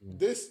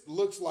 this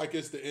looks like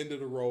it's the end of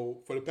the road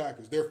for the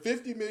Packers. They're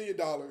 $50 million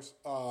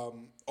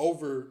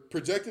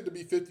projected to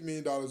be $50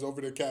 million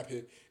over their cap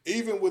hit,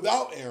 even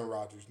without Aaron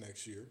Rodgers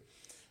next year.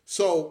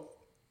 So,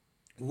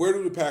 where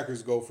do the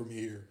Packers go from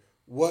here?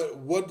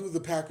 What do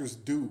the Packers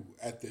do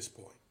at this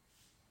point?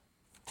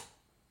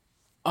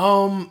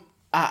 I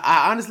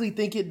honestly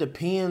think it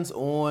depends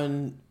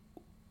on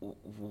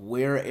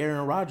where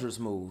Aaron Rodgers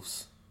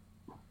moves.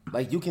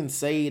 Like, you can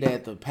say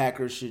that the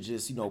Packers should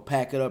just,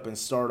 pack it up and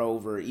start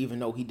over, even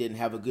though he didn't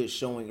have a good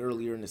showing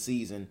earlier in the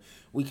season.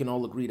 We can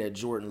all agree that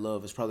Jordan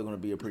Love is probably going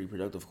to be a pretty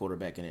productive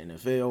quarterback in the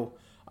NFL.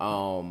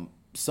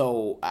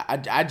 So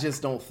I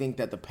just don't think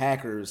that the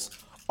Packers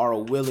are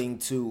willing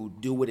to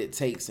do what it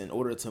takes in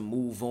order to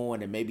move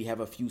on and maybe have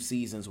a few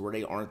seasons where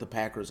they aren't the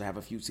Packers or have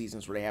a few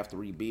seasons where they have to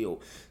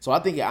rebuild. So I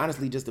think it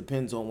honestly just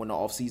depends on when the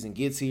offseason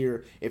gets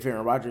here. If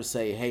Aaron Rodgers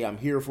say, hey, I'm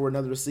here for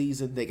another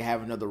season, they can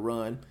have another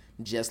run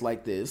just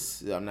like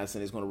this. I'm not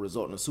saying it's going to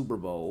result in a Super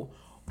Bowl.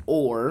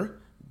 Or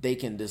they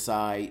can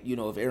decide,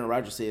 if Aaron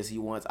Rodgers says he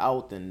wants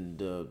out, then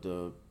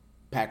the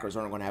Packers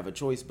aren't going to have a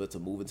choice but to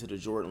move into the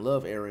Jordan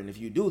Love era. And if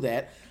you do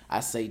that,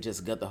 I say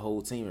just gut the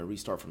whole team and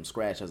restart from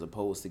scratch, as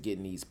opposed to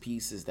getting these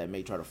pieces that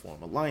may try to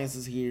form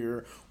alliances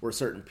here or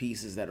certain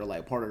pieces that are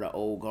like part of the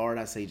old guard.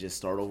 I say just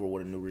start over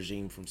with a new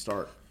regime from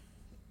start.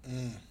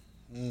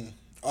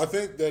 I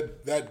think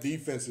that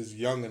defense is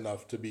young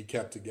enough to be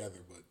kept together,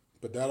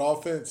 but that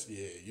offense,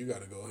 you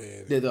got to go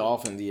ahead. The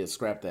offense,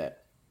 scrap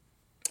that.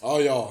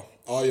 All y'all,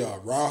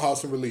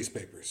 roundhouse and release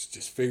papers.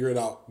 Just figure it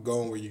out,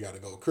 going where you got to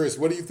go. Chris,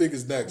 what do you think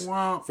is next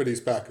for these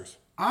Packers?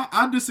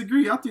 I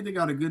disagree. I think they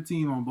got a good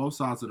team on both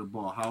sides of the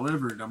ball.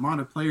 However, the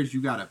amount of players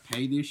you got to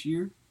pay this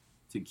year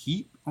to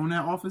keep on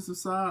that offensive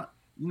side,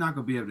 you're not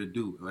going to be able to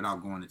do it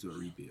without going into a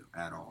rebuild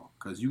at all.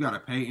 Because you got to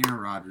pay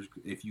Aaron Rodgers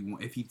if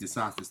he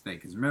decides to stay.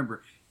 Because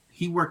remember,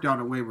 he worked out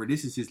a way where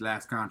this is his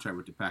last contract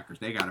with the Packers.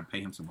 They got to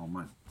pay him some more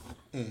money.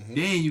 Mm-hmm.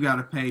 Then you got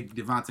to pay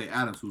Devontae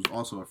Adams, who's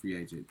also a free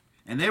agent.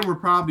 And they were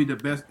probably the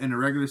best in the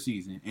regular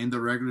season. They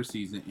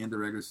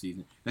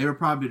were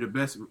probably the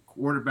best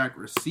quarterback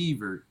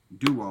receiver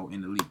duo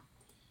in the league.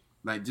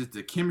 Like, just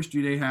the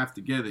chemistry they have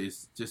together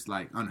is just,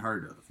 like,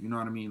 unheard of. You know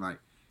what I mean? Like,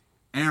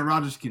 Aaron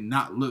Rodgers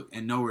cannot look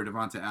and know where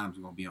Devontae Adams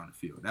is going to be on the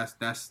field. That's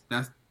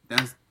better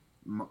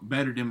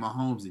than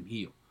Mahomes and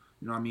Hill.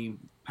 You know what I mean?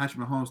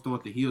 Patrick Mahomes throw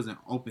at the heels in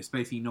open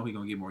space. He know he's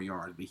going to get more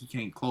yards, but he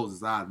can't close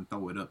his eyes and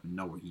throw it up and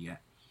know where he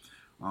at.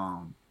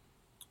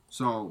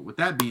 So, with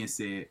that being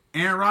said,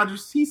 Aaron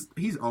Rodgers, he's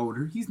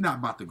older. He's not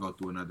about to go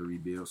through another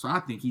rebuild. So,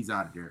 I think he's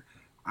out of there.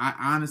 I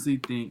honestly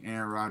think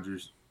Aaron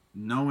Rodgers,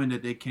 knowing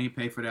that they can't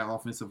pay for that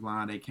offensive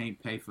line, they can't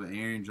pay for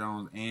Aaron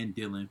Jones and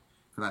Dillon,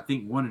 because I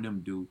think one of them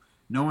do,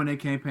 knowing they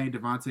can't pay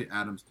Devontae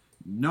Adams,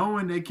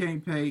 knowing they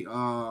can't pay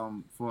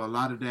for a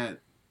lot of that,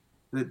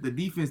 the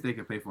defense they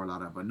can pay for a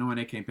lot of, but knowing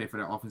they can't pay for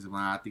that offensive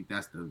line, I think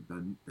that's the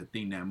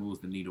thing that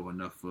moves the needle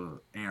enough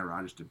for Aaron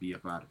Rodgers to be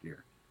up out of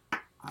there.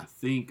 I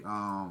think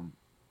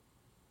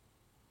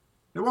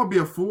there won't be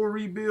a full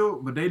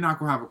rebuild, but they're not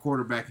going to have a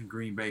quarterback in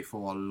Green Bay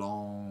for a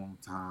long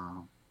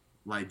time.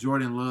 Like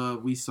Jordan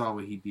Love, we saw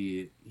what he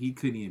did. He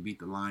couldn't even beat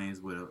the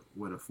Lions with a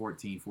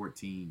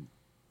 14-14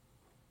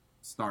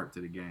 start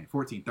to the game.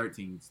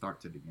 14-13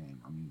 start to the game.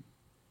 I mean,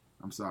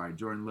 I'm sorry.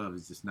 Jordan Love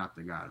is just not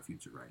the guy of the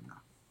future right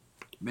now.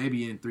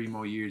 Maybe in 3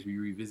 more years we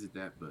revisit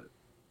that, but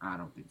I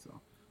don't think so.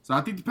 So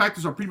I think the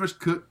Packers are pretty much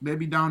cooked. They'll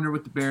be down there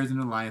with the Bears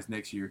and the Lions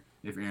next year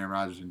if Aaron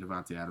Rodgers and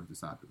Devontae Adams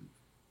decide to leave.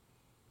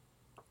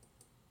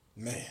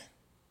 Man,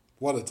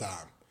 what a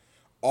time.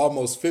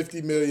 Almost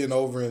 $50 million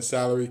over in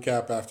salary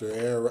cap in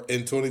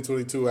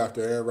 2022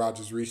 after Aaron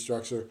Rodgers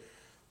restructure.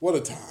 What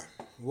a time.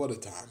 What a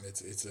time.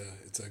 It's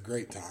a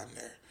great time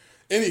there.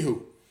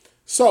 Anywho,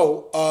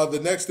 so the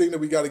next thing that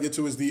we got to get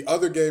to is the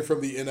other game from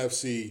the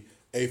NFC.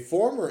 A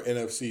former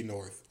NFC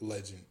North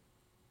legend,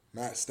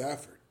 Matt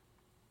Stafford,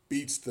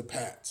 beats the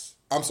Bucks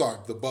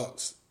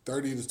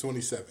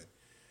 30-27.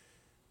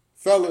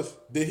 Fellas,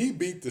 did he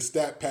beat the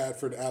Stat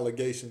Padford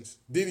allegations?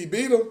 Did he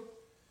beat them?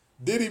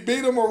 Did he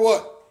beat them or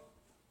what?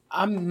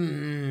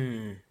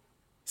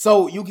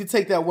 So you can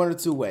take that one or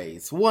two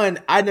ways. One,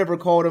 I never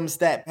called him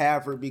Stat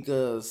Padford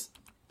because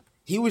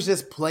he was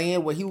just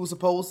playing what he was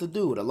supposed to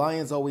do. The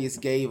Lions always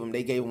gave him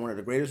one of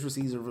the greatest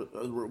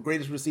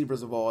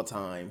receivers of all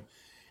time.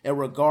 And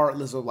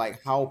regardless of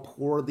like how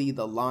poorly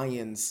the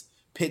Lions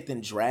picked in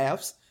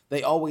drafts,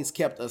 they always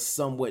kept a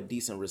somewhat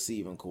decent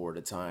receiving core at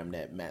the time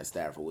that Matt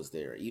Stafford was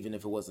there. Even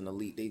if it wasn't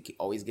elite, they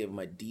always gave him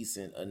a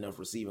decent enough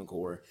receiving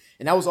core.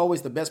 And that was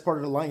always the best part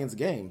of the Lions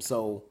game.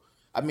 So,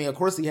 I mean, of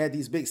course he had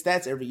these big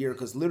stats every year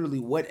because literally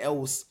what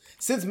else,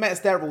 since Matt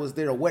Stafford was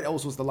there, what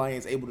else was the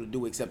Lions able to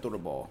do except throw the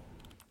ball?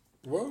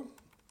 Well,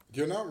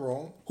 you're not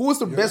wrong. Who was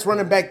the best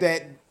running back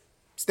that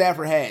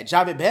Stafford had?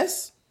 Javid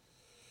Best?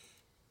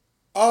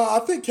 I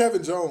think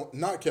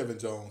not Kevin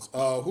Jones.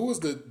 Who was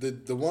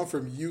the one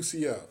from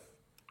UCF?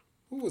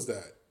 Who was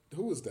that?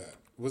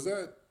 Was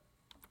that?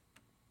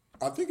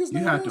 I think his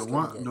name was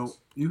Kevin Jones.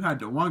 You had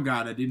the one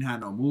guy that didn't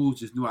have no moves,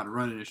 just knew how to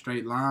run in a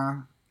straight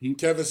line.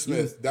 Kevin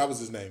Smith. That was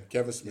his name.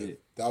 Kevin Smith. Yeah.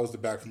 That was the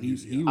back from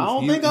UCF. I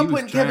don't think I'm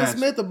putting Kevin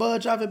Smith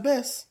above Javid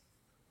Best.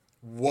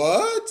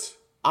 What?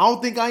 I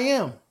don't think I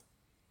am.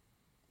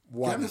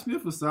 Why Kevin not?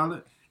 Smith was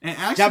solid. And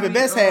actually, Javid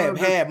Best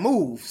had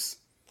moves.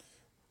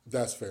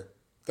 That's fair.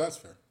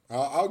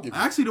 I'll give you.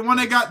 Actually, the one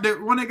they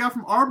got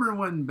from Auburn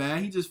wasn't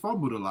bad. He just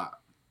fumbled a lot.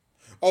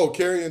 Oh,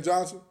 Kerryon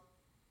Johnson?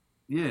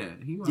 Yeah,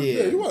 he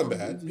wasn't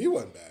bad. He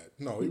wasn't bad.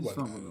 No, he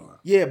wasn't bad.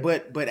 Yeah,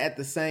 but at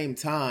the same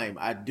time,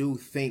 I do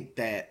think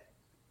that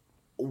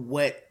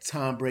what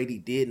Tom Brady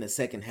did in the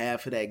second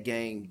half of that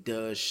game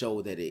does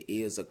show that it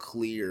is a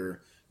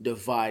clear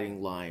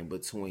dividing line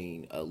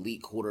between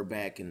elite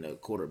quarterback and the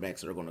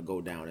quarterbacks that are going to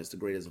go down as the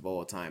greatest of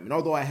all time. And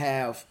although I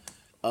have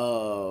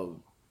all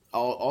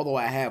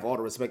the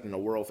respect in the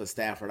world for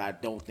Stafford, I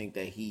don't think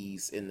that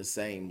he's in the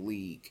same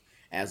league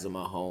as a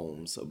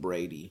Mahomes, a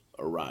Brady,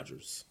 or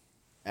Rodgers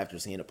after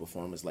seeing a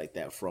performance like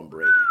that from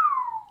Brady.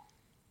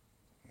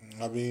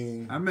 I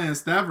mean, that man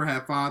Stafford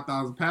had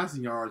 5,000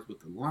 passing yards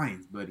with the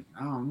Lions, buddy.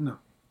 I don't know.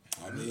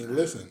 I mean,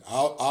 listen,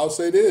 I'll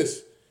say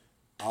this.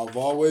 I've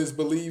always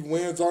believed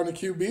wins aren't a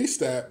QB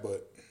stat,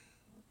 but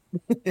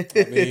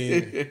I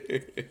mean,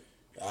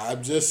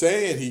 I'm just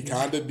saying he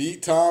kind of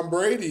beat Tom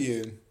Brady,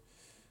 and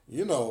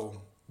you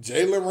know,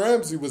 Jalen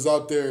Ramsey was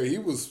out there. He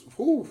was,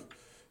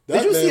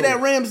 Did you see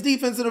that Rams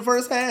defense in the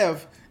first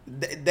half?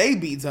 They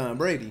beat Tom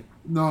Brady.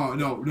 No.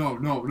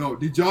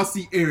 Did y'all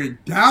see Aaron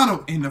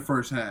Donald in the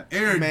first half?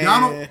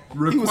 Donald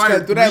required he was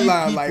cutting through that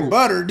line like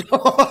butter.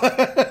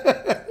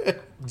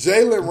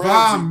 Jalen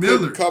Ramsey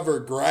couldn't cover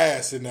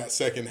grass in that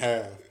second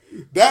half.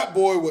 That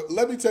boy would.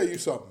 Let me tell you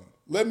something.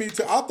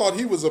 I thought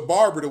he was a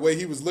barber the way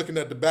he was looking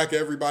at the back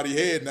of everybody's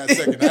head in that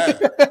second half.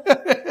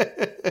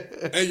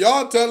 And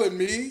you're telling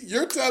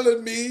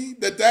me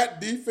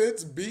that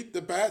defense beat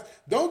the pass.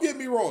 Don't get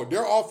me wrong.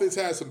 Their offense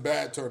has some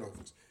bad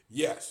turnovers.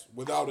 Yes,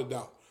 without a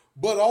doubt.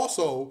 But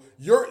also,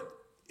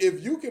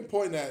 if you can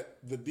point at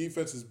the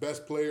defense's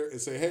best player and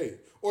say, hey,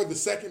 or the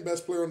second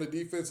best player on the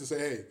defense and say,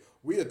 hey,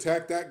 we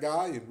attacked that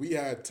guy and we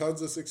had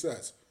tons of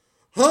success.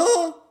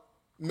 Huh?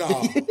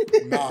 Nah.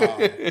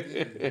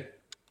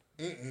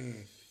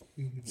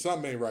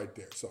 Something ain't right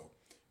there. So,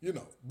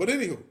 But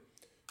anywho,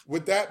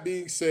 with that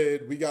being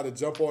said, we got to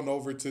jump on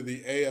over to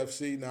the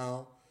AFC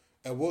now,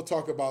 and we'll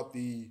talk about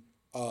the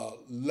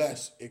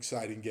less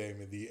exciting game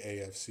in the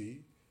AFC.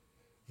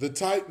 The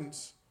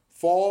Titans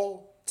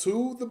fall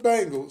to the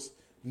Bengals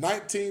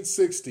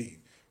 19-16.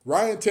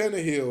 Ryan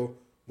Tannehill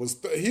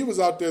was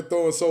out there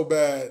throwing so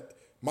bad.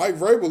 Mike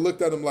Vrabel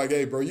looked at him like,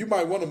 hey, bro, you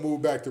might want to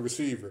move back to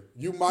receiver.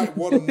 You might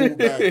want to move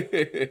back.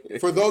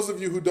 For those of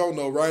you who don't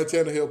know, Ryan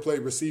Tannehill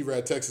played receiver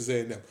at Texas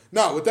A&M.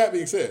 Now, with that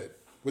being said,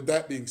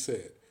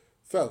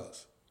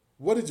 fellas,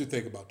 what did you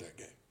think about that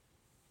game?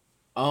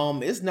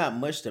 It's not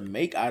much to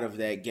make out of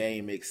that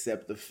game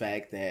except the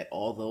fact that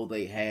although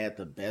they had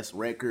the best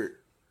record,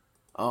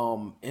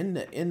 in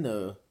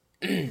the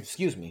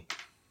excuse me,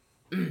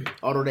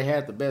 although they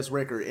had the best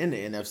record in the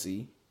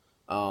NFC,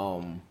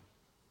 AFC.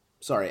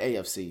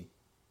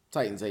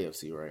 Titans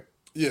AFC, right?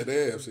 Yeah, the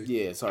AFC.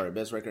 Yeah,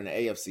 best record in the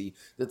AFC.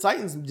 The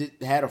Titans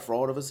had a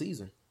fraud of a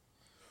season.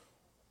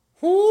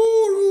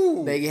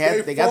 Whoo, They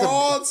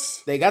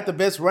frauds. got the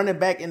best running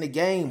back in the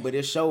game, but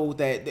it showed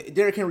that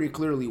Derrick Henry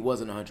clearly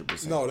wasn't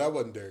 100%. No, that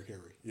wasn't Derrick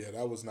Henry. Yeah,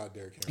 that was not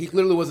Derrick Henry. He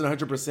clearly wasn't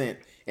 100%.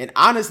 And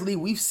honestly,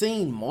 we've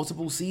seen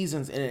multiple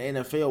seasons in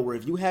the NFL where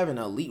if you have an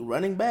elite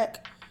running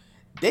back,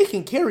 they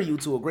can carry you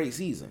to a great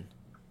season.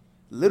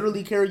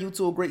 Literally carry you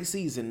to a great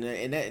season.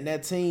 And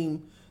that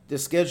team, the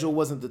schedule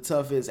wasn't the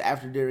toughest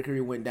after Derrick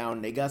Henry went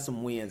down. They got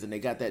some wins and they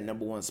got that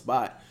number one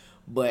spot.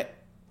 But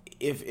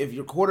if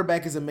your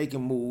quarterback isn't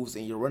making moves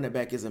and your running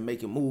back isn't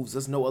making moves,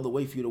 there's no other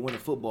way for you to win a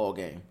football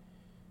game.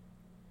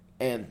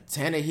 And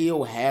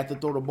Tannehill had to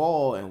throw the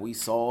ball, and we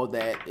saw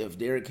that if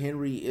Derrick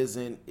Henry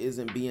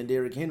isn't being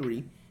Derrick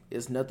Henry,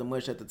 it's nothing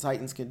much that the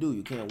Titans can do.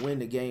 You can't win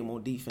the game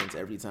on defense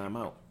every time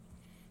out.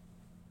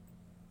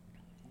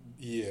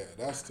 Yeah,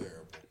 that's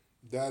terrible.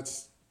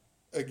 That's,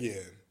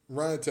 again,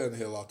 Ryan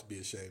Tannehill ought to be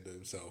ashamed of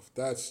himself.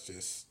 That's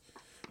just...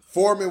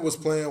 Foreman was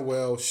playing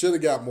well, should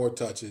have got more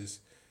touches.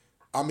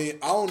 I mean,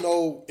 I don't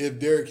know if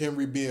Derrick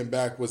Henry being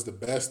back was the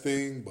best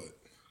thing, but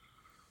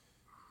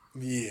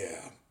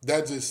yeah,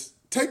 that just...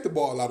 Take the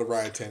ball out of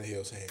Ryan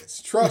Tannehill's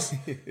hands. Trust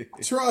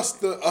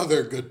the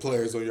other good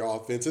players on your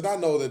offense. And I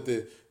know that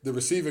the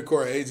receiving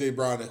core, A.J.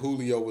 Brown and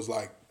Julio, was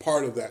like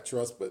part of that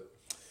trust, but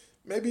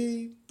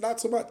maybe not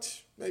so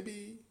much.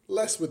 Maybe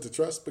less with the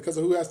trust because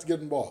of who has to get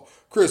the ball.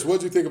 Chris, what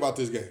did you think about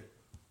this game?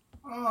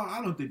 I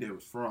don't think there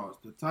was frauds.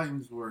 The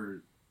Titans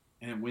were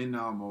in win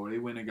now mode. They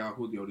went and got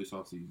Julio this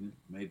offseason,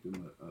 made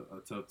them a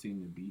tough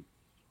team to beat.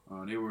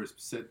 They were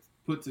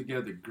put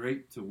together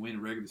great to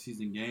win regular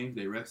season games.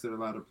 They rested a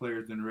lot of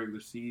players in the regular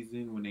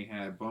season when they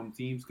had bum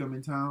teams come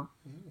in town.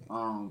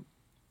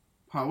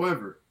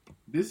 However,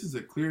 this is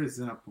a clear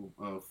example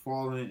of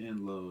falling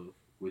in love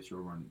with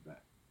your running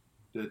back.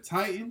 The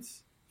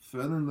Titans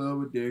fell in love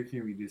with Derrick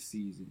Henry this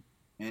season,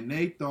 and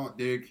they thought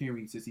Derrick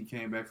Henry, since he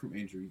came back from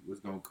injury, was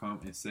going to come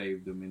and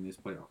save them in this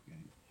playoff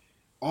game.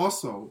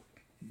 Also,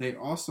 they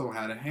also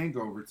had a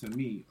hangover to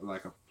me,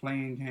 like a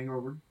playing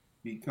hangover,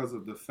 because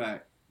of the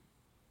fact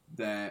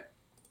that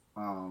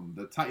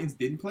the Titans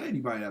didn't play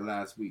anybody that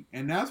last week.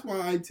 And that's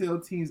why I tell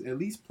teams at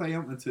least play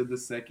them until the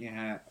second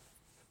half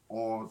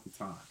all the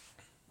time.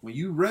 When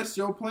you rest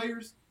your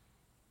players,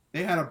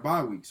 they had a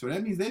bye week. So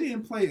that means they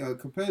didn't play a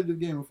competitive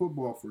game of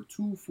football for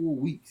 2 full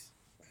weeks.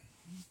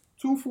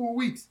 2 full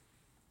weeks.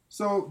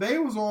 So they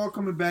was all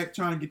coming back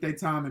trying to get their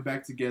timing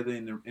back together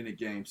in the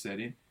game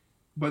setting.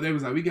 But they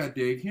was like, we got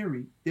Derrick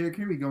Henry. Derrick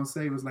Henry going to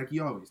save us like he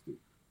always do.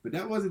 But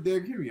that wasn't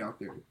Derrick Henry out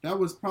there. That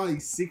was probably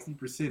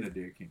 60% of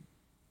Derrick Henry.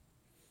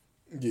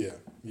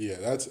 Yeah,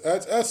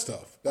 that's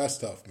tough. That's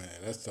tough, man.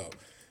 That's tough.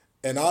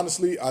 And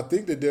honestly, I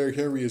think that Derrick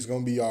Henry is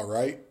going to be all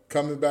right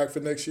coming back for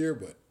next year.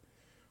 But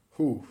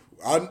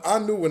I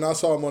knew when I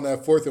saw him on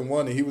that 4th and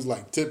 1 and he was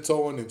like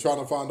tiptoeing and trying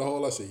to find the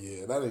hole. I said,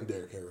 yeah, that ain't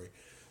Derrick Henry.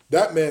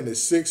 That man is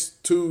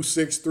 6'2",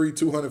 6'3",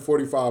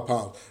 245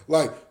 pounds.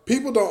 Like,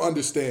 people don't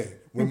understand.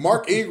 When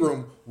Mark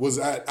Ingram was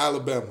at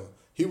Alabama,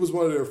 he was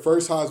one of their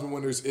first Heisman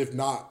winners, if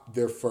not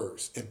their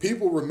first. And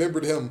people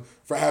remembered him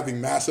for having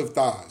massive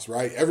thighs,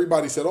 right?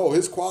 Everybody said, oh,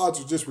 his quads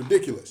are just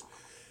ridiculous.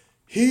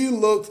 He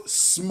looked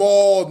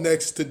small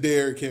next to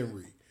Derrick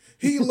Henry.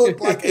 He looked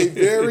like a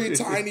very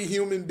tiny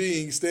human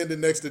being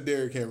standing next to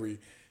Derrick Henry.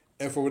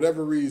 And for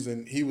whatever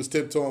reason, he was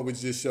tiptoeing,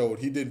 which just showed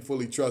he didn't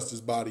fully trust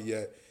his body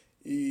yet.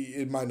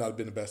 It might not have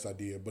been the best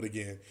idea. But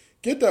again,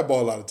 get that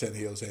ball out of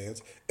Tannehill's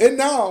hands. And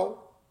now,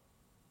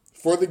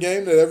 for the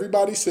game that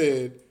everybody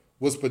said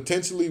was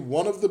potentially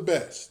one of the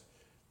best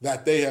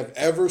that they have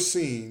ever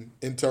seen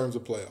in terms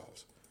of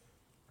playoffs.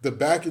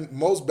 The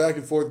most back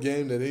and forth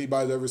game that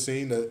anybody's ever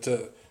seen.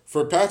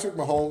 For Patrick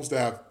Mahomes to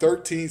have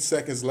 13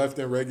 seconds left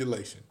in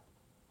regulation.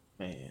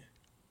 Man.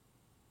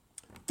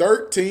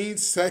 13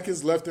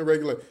 seconds left in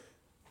regulation.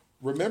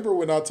 Remember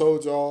when I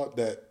told y'all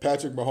that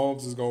Patrick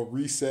Mahomes is going to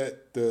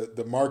reset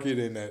the market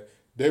and that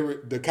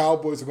the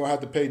Cowboys are going to have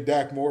to pay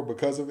Dak more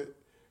because of it?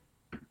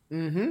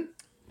 Mm-hmm.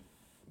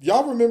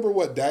 Y'all remember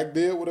what Dak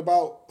did with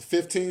about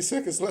 15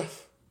 seconds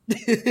left?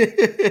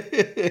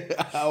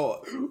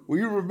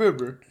 We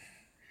remember.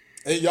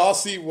 And y'all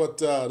see what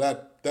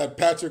that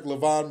Patrick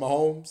LeVon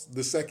Mahomes,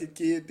 the second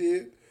kid,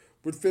 did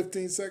with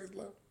 15 seconds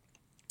left?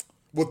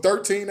 With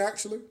 13,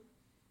 actually?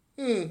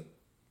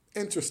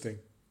 Interesting.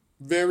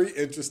 Very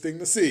interesting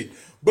to see.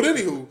 But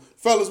anywho,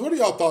 fellas, what are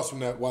y'all thoughts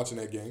from watching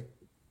that game?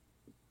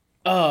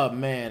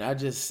 Man, I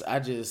just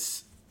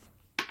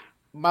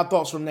my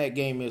thoughts from that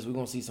game is we're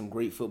going to see some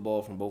great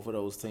football from both of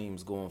those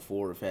teams going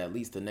forward for at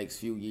least the next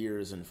few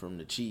years, and from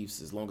the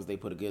Chiefs, as long as they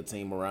put a good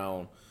team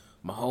around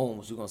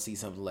Mahomes, we're going to see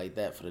something like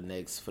that for the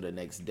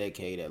next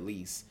decade at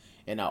least.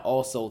 And I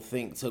also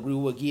think, to agree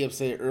with what Gibbs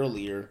said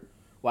earlier,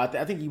 well,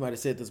 I think you might have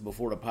said this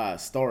before the pod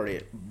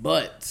started,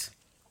 but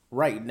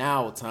right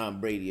now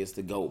Tom Brady is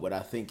the GOAT, but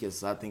I think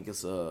it's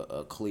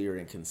a clear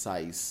and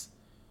concise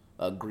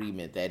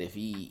agreement that if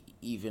he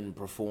even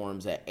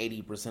performs at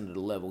 80% of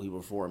the level he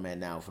performed at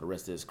now for the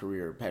rest of his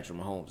career, Patrick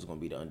Mahomes is going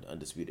to be the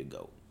undisputed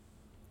GOAT.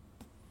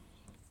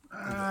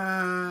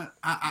 I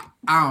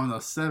don't know.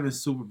 7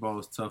 Super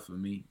Bowls tough for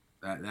me.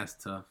 That's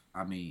tough.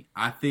 I mean,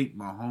 I think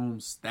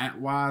Mahomes stat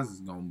wise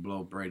is gonna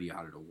blow Brady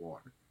out of the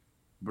water.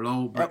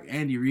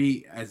 Andy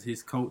Reid as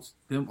his coach.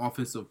 Them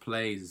offensive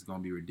plays is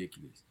gonna be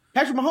ridiculous.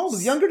 Patrick Mahomes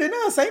is younger than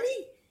us, ain't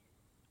he?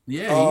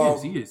 Yeah,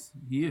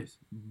 he is.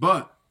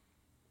 But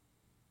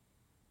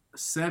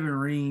 7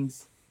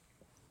 rings.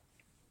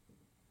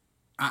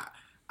 I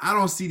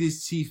don't see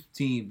this Chiefs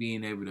team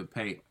being able to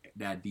pay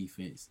that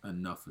defense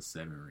enough for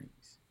 7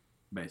 rings,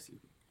 basically.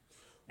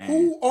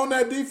 Who on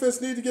that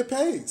defense need to get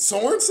paid?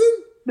 Sorensen?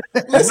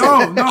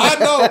 Listen, No. I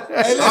know.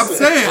 Hey,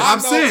 listen, I'm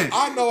saying.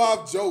 I know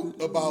I've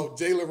joked about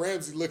Jalen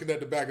Ramsey looking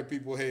at the back of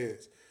people's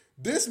heads.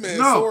 This man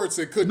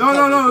Sorensen couldn't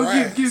cover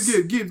grass.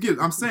 Give.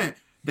 I'm saying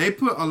they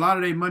put a lot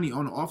of their money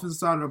on the offensive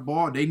side of the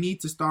ball. They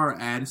need to start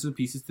adding some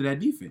pieces to that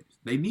defense.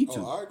 They need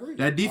to. I agree.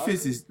 That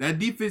defense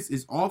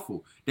is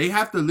awful. They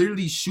have to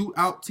literally shoot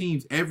out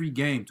teams every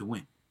game to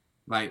win.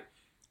 Like,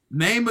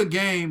 name a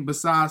game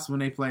besides when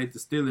they played the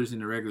Steelers in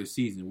the regular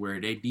season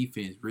where their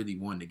defense really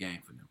won the game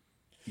for them.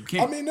 You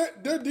can't. I mean,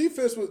 their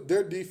defense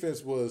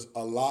was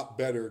a lot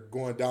better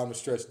going down the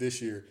stretch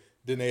this year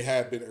than they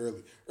had been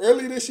early.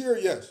 Early this year,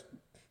 yes.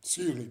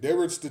 Excuse me. They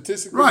were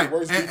statistically the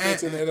worst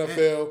defense in the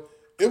NFL.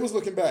 It was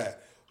looking bad.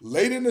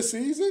 Late in the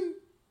season,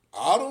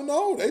 I don't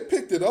know. They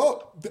picked it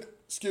up.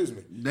 Excuse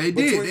me. They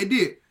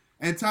did.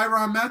 And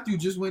Tyrann Mathieu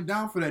just went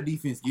down for that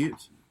defense,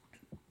 Gibbs.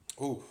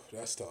 Ooh,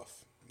 that's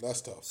tough.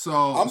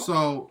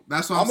 So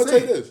that's what I'm gonna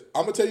saying.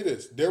 I'm gonna tell you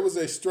this. There was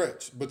a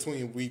stretch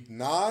between week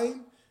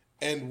 9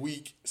 and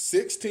week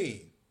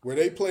 16 where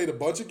they played a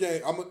bunch of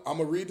games. I'm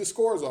gonna read the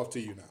scores off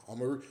to you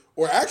now.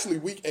 Or actually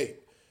week 8.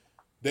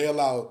 They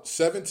allowed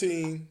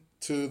 17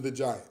 to the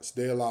Giants.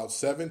 They allowed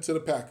 7 to the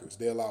Packers.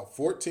 They allowed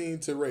 14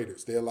 to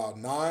Raiders. They allowed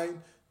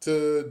 9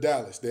 to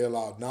Dallas. They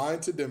allowed 9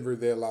 to Denver.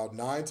 They allowed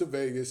 9 to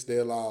Vegas. They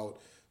allowed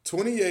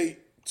 28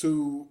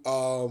 to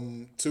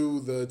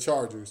the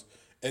Chargers.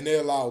 And they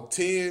allowed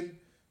 10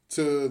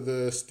 to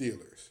the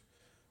Steelers.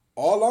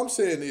 All I'm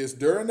saying is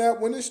during that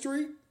winning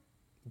streak,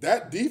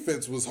 that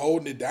defense was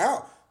holding it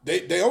down.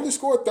 They only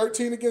scored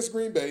 13 against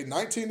Green Bay,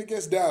 19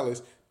 against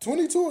Dallas,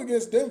 22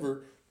 against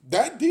Denver.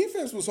 That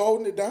defense was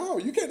holding it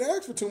down. You can't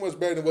ask for too much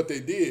better than what they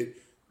did.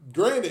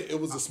 Granted, it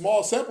was a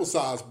small sample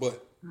size,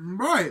 but...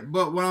 Right,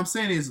 but what I'm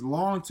saying is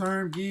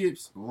long-term,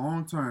 Gibbs,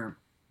 long-term,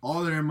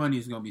 all of their money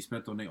is going to be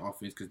spent on their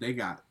offense because they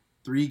got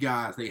 3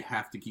 guys they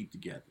have to keep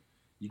together.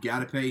 You got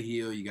to pay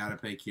Hill, you got to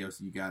pay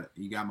Kelsey, you got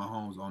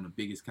Mahomes on the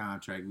biggest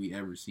contract we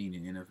ever seen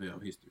in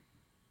NFL history.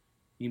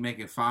 He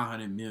making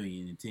 $500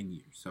 million in 10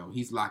 years, so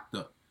he's locked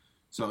up.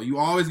 So you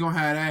always going to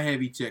have that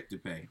heavy check to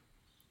pay.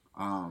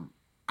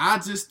 I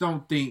just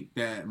don't think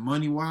that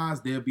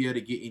money-wise they'll be able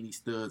to get any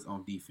studs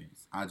on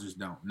defense. I just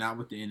don't. Not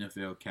with the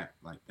NFL cap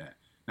like that.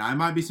 Now, it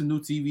might be some new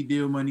TV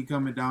deal money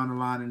coming down the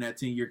line in that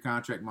 10-year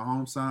contract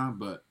Mahomes signed,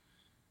 but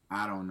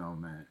I don't know,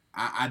 man.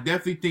 I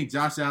definitely think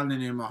Josh Allen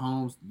and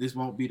Mahomes, this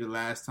won't be the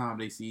last time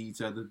they see each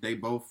other. They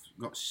both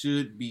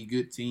should be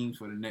good teams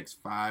for the next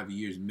 5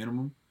 years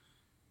minimum.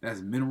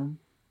 That's minimum.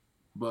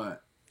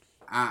 But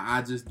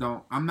I just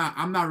don't. I'm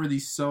not really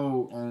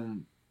sold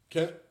on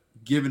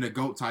giving a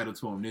GOAT title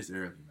to him this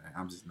early, man.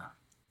 I'm just not.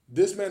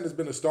 This man has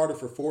been a starter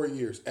for 4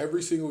 years.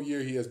 Every single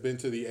year he has been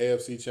to the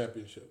AFC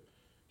Championship.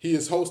 He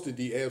has hosted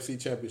the AFC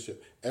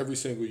Championship every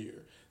single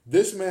year.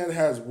 This man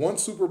has won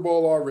Super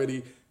Bowl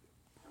already.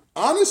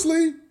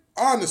 Honestly,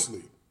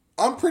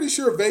 I'm pretty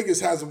sure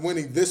Vegas has him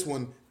winning this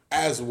one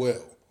as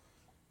well.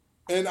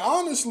 And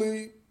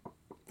honestly,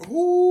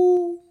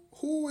 who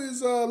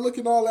is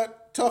looking all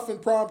that tough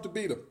and primed to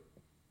beat him?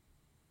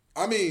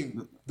 I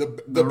mean, the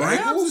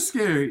Rams Bengals? are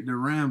scary. The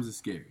Rams are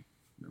scary.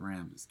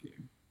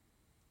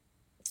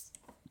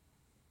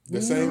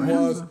 The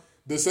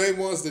same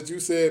ones that you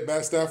said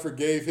Matt Stafford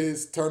gave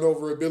his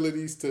turnover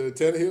abilities to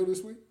Tannehill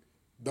this week?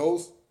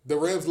 The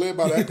Rams led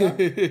by that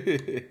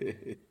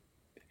guy?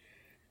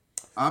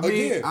 I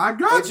mean, I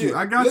got you,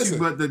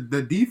 but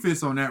the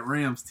defense on that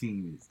Rams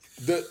team is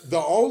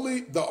the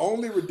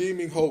only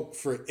redeeming hope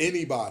for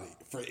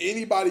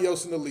anybody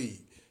else in the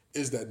league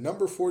is that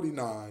number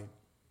 49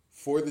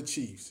 for the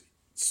Chiefs,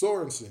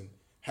 Sorensen,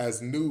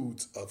 has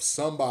nudes of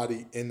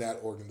somebody in that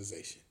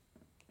organization.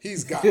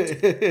 He's got to.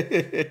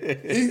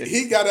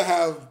 he got to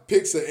have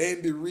pics of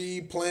Andy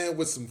Reid playing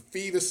with some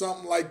feet or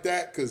something like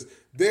that, because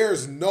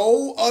there's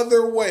no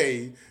other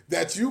way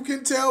that you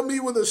can tell me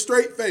with a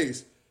straight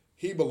face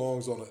he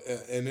belongs on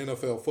an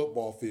NFL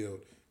football field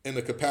in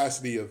the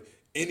capacity of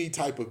any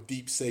type of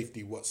deep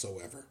safety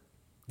whatsoever.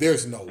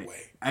 There's no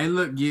way. Hey,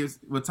 look, Gibbs,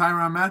 with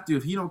Tyrann Mathieu,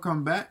 if he don't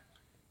come back,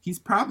 he's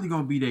probably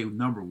going to be their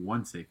number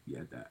 1 safety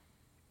at that.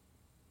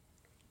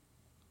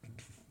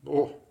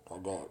 Oh, my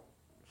God.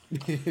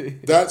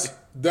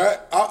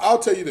 I'll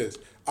tell you this.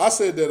 I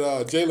said that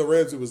Jalen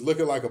Ramsey was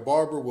looking like a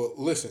barber. Well,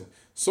 listen,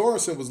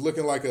 Sorensen was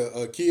looking like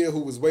a kid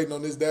who was waiting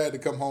on his dad to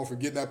come home for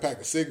getting that pack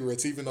of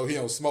cigarettes, even though he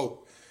don't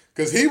smoke.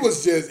 Because he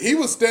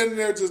was standing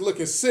there just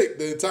looking sick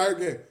the entire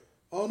game.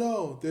 Oh,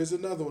 no, there's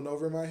another one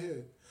over my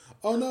head.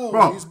 Oh, no.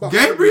 Bro, he's behind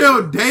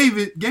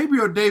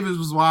Gabriel Davis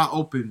was wide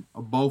open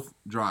of both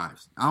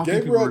drives. I don't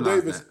think people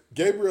realize that.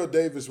 Gabriel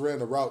Davis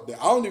ran a route that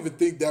I don't even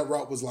think that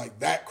route was like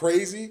that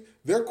crazy.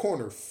 Their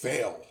corner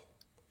fell.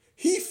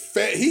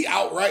 He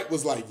outright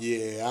was like,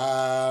 yeah,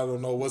 I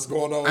don't know what's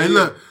going on. Hey, here.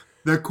 look,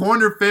 the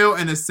corner fell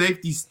and the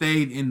safety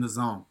stayed in the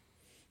zone.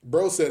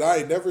 Bro said, I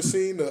ain't never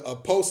seen a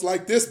post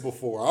like this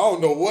before. I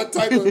don't know what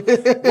type of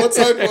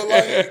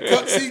like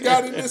cuts he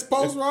got in this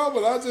post round,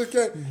 but I just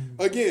can't.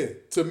 Again,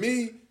 to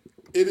me,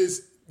 it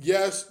is,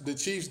 yes, the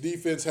Chiefs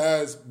defense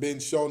has been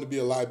shown to be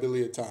a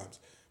liability at times.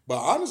 But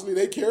honestly,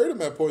 they carried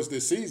him at points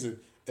this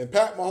season. And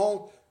Pat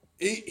Mahomes,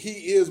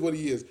 he is what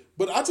he is.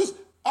 But I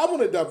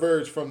want to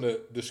diverge from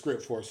the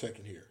script for a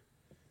second here.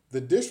 The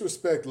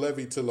disrespect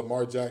levied to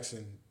Lamar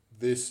Jackson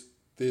this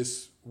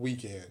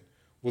weekend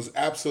was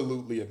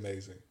absolutely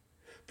amazing.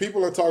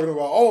 People are talking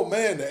about, oh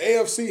man, the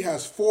AFC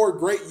has 4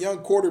 great young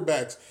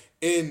quarterbacks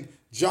in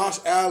Josh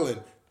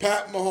Allen,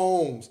 Pat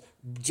Mahomes,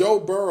 Joe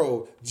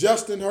Burrow,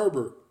 Justin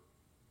Herbert.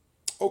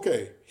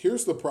 Okay,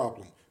 here's the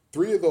problem.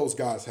 3 of those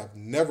guys have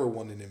never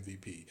won an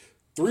MVP.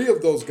 3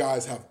 of those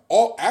guys have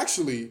all 4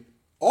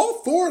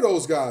 of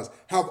those guys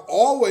have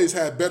always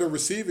had better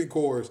receiving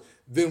cores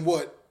than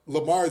what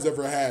Lamar's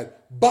ever had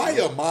by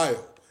a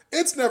mile.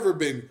 It's never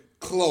been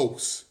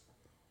close.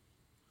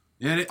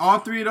 Yeah, all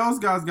 3 of those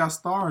guys got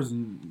stars,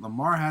 and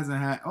Lamar hasn't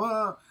had.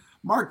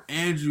 Mark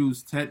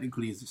Andrews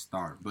technically is a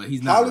star, but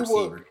he's not a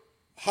receiver.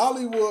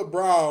 Hollywood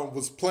Brown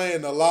was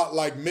playing a lot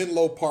like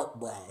Menlo Park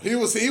Brown. He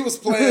was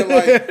playing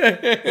like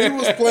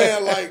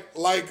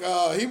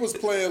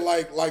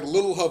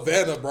Little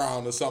Havana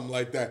Brown or something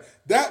like that.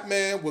 That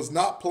man was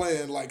not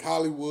playing like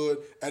Hollywood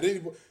at any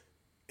point.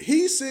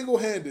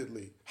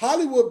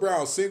 Hollywood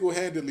Brown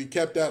single-handedly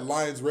kept that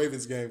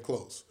Lions-Ravens game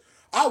close.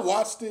 I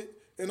watched it,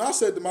 and I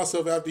said to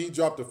myself after he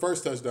dropped the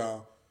first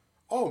touchdown,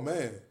 oh,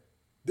 man,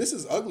 this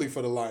is ugly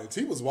for the Lions.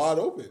 He was wide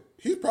open.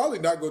 He's probably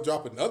not going to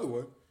drop another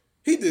one.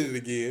 He did it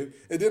again.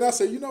 And then I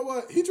said, you know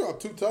what? He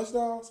dropped 2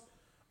 touchdowns.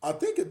 I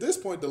think at this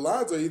point the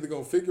Lions are either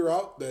going to figure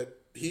out that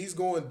he's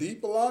going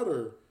deep a lot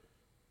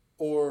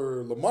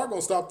or Lamar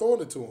going to stop throwing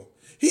it to him.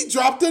 He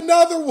dropped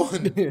another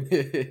one.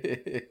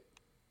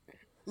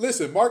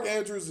 Listen, Mark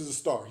Andrews is a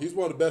star. He's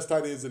one of the best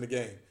tight ends in the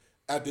game.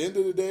 At the end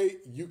of the day,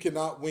 you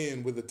cannot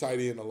win with a tight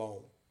end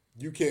alone.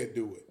 You can't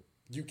do it.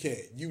 You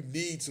can't. You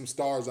need some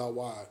stars out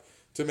wide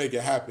to make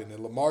it happen.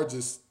 And Lamar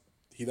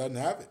he doesn't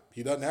have it.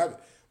 He doesn't have it.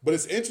 But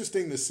it's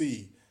interesting to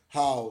see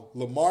how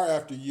Lamar,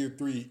 after year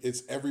 3,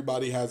 it's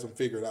everybody has him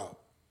figured out.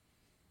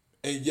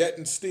 And yet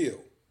and still,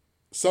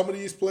 some of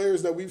these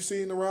players that we've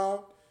seen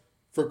around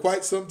for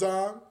quite some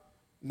time,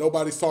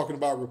 nobody's talking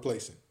about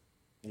replacing.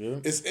 Yeah.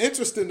 It's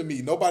interesting to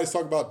me. Nobody's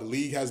talking about the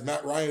league has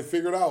Matt Ryan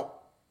figured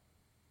out.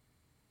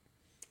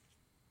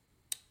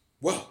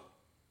 Well,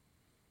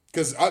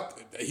 because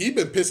he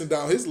been pissing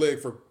down his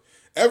leg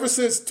ever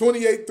since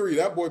 28-3.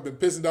 That boy been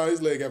pissing down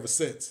his leg ever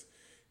since.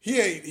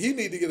 He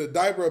need to get a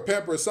diaper, a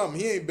pamper, or something.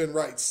 He ain't been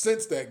right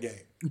since that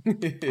game.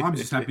 I'm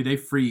just happy they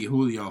freed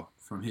Julio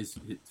from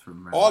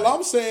All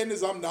I'm saying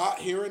is I'm not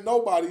hearing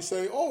nobody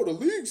say, "Oh, the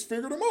league's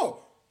figured him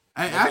out."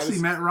 Actually,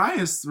 Matt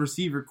Ryan's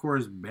receiver core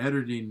is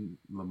better than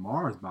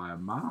Lamar's by a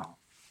mile.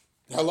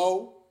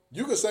 Hello,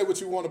 you can say what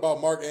you want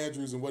about Mark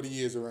Andrews and what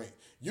he is or ain't.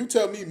 You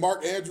tell me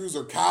Mark Andrews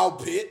or Kyle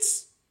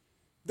Pitts.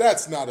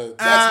 That's not somebody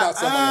I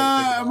think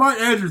about. Mark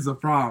Andrews is a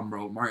problem,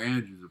 bro. Mark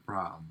Andrews is a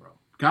problem, bro.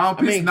 Kyle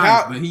Pitts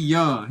nice, but he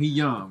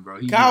young,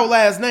 bro. Kyle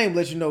last name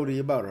lets you know what he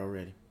about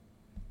already.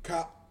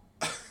 Kyle,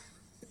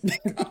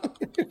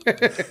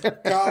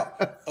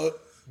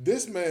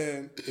 this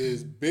man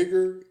is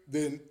bigger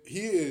than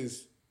he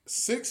is.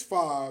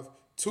 6'5",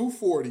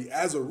 240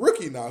 as a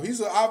rookie now.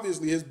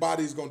 Obviously his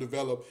body's going to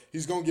develop.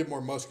 He's going to get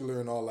more muscular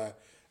and all that.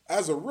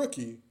 As a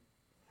rookie,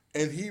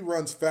 and he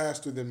runs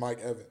faster than Mike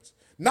Evans.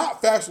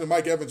 Not faster than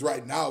Mike Evans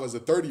right now as a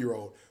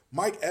 30-year-old.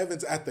 Mike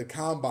Evans at the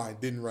combine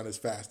didn't run as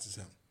fast as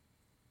him.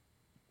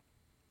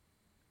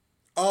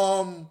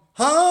 I'm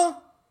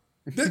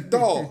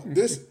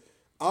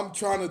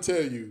trying to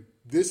tell you,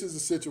 this is a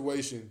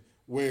situation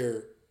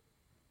where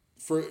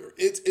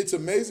it's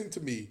amazing to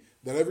me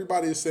that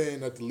everybody is saying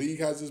that the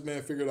league has this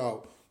man figured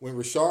out when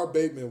Rashad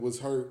Bateman was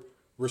hurt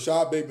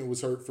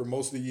for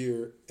most of the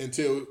year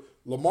until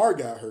Lamar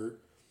got hurt.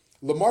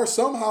 Lamar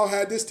somehow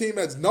had this team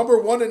as number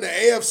 1 in the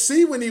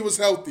AFC when he was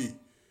healthy.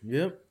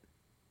 Yep.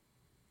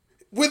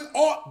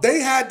 They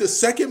had the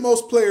second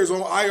most players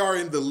on IR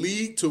in the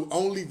league to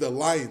only the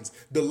Lions.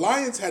 The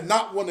Lions had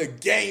not won a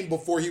game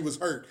before he was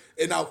hurt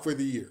and out for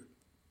the year.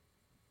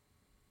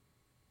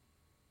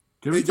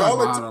 Can we talk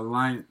about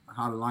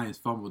how the Lions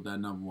fumbled that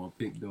number 1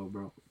 pick, though,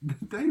 bro?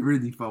 They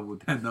really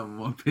fumbled that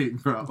number 1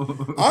 pick, bro.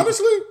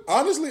 Honestly,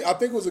 I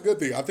think it was a good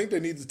thing. I think they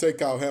need to take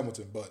Kyle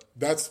Hamilton, but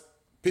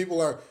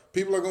people are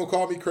going to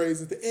call me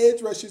crazy. The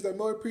edge rushers are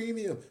more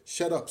premium.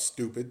 Shut up,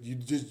 stupid. You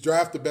just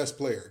draft the best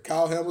player.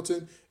 Kyle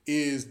Hamilton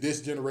is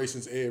this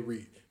generation's Ed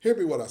Reed. Hear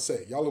me what I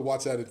say. Y'all will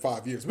watch that in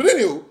 5 years. But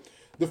anywho,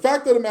 the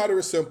fact of the matter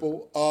is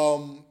simple.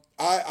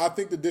 I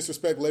think the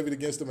disrespect levied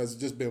against him has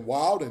just been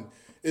wild, and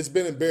it's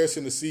been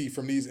embarrassing to see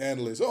from these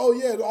analysts. Oh,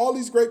 yeah, all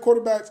these great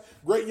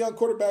young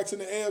quarterbacks in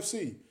the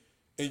AFC.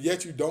 and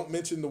yet you don't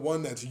mention the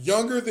one that's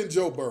younger than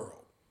Joe Burrow,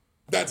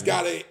 that's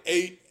got an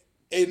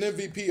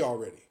MVP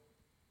already.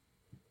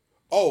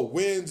 Oh,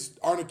 wins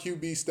aren't a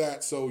QB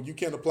stat, so you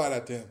can't apply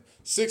that to him.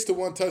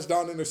 6-1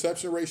 touchdown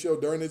interception ratio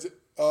during his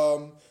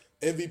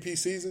MVP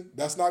season,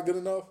 that's not good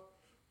enough?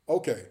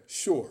 Okay,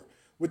 sure.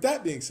 With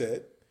that being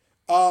said,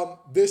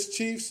 this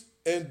Chiefs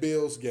and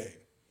Bills game,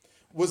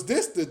 was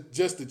this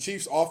just the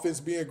Chiefs offense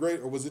being great,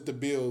 or was it the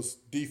Bills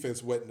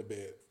defense wetting the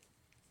bed?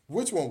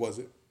 Which one was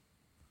it?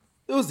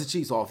 It was the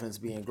Chiefs offense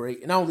being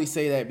great. And I only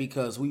say that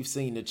because we've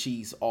seen the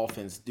Chiefs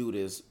offense do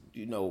this,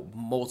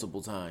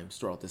 multiple times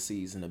throughout the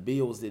season. The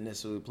Bills didn't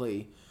necessarily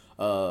play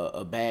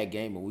a bad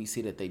game, and we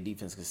see that their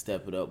defense can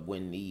step it up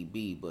when need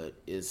be, but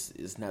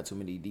it's not too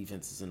many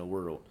defenses in the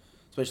world,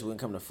 especially when it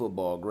comes to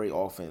football. Great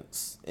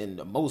offense,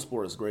 in most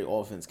sports, great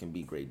offense can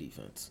be great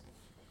defense.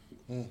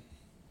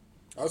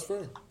 That's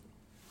fair.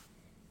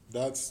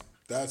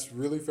 That's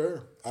really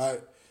fair. A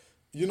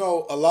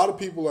lot of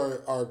people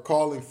are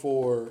calling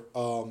for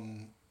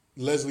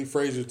Leslie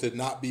Frazier to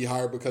not be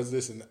hired because of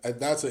this, and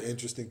that's an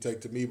interesting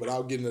take to me, but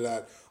I'll get into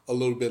that a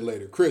little bit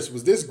later. Chris,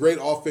 was this great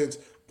offense,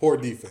 poor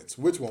defense?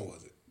 Which one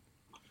was it?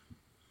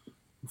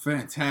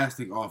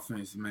 Fantastic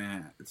offense,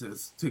 man.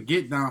 To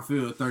get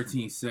downfield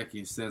 13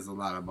 seconds says a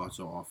lot about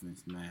your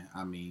offense, man.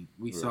 I mean,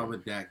 we saw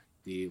what Dak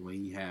did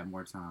when he had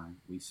more time.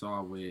 We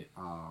saw what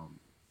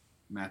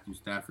Matthew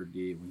Stafford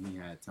did when he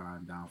had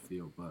time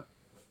downfield, but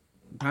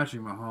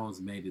Patrick Mahomes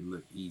made it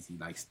look easy.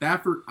 Like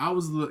Stafford,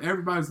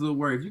 everybody's a little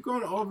worried. If you go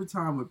to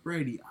overtime with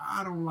Brady,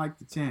 I don't like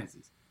the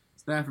chances.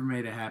 Stafford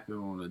made it happen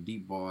on a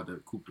deep ball to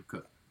Cooper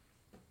Kupp.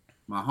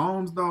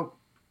 Mahomes, though,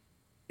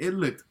 it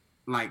looked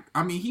like,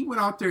 he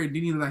went out there and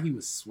didn't look like he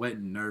was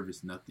sweating,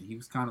 nervous, nothing. He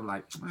was kind of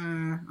like,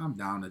 I'm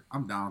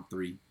down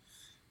 3.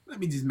 Let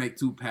me just make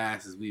 2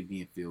 passes. We'd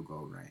be in field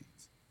goal range.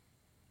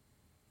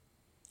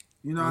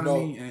 You know what I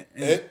mean?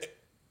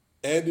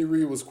 Andy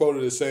Reid was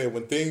quoted as saying,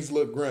 when things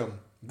look grim,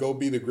 go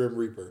be the Grim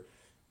Reaper.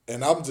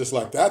 And I'm just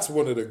like, that's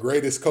one of the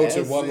greatest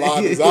coaching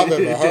one-liners I've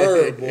ever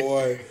heard,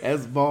 boy.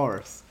 That's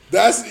bars.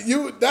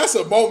 That's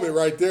a moment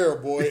right there,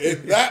 boy.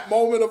 And that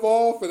moment of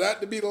all, for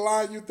that to be the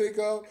line you think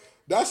of,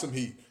 that's some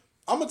heat.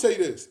 I'm going to tell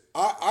you this.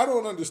 I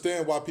don't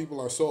understand why people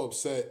are so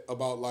upset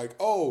about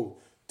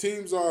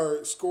teams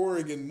are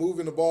scoring and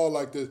moving the ball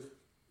like this.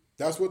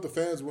 That's what the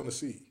fans want to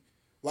see.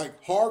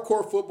 Like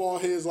hardcore football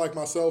heads like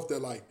myself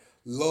that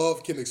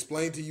love can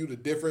explain to you the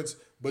difference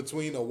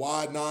between a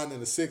wide 9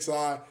 and a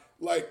 6-eye.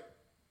 Like,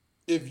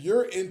 if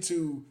you're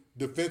into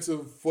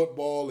defensive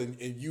football and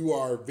you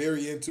are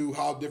very into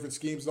how different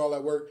schemes and all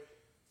that work,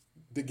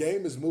 the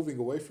game is moving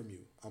away from you.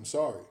 I'm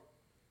sorry.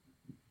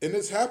 And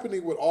it's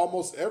happening with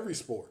almost every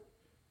sport,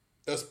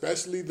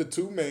 especially the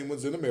 2 main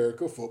ones in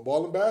America,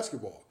 football and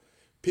basketball.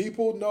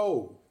 People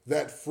know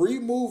that free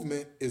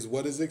movement is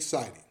what is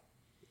exciting.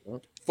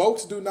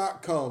 Folks do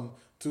not come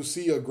to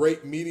see a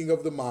great meeting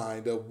of the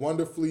mind, a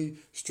wonderfully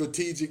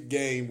strategic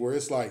game where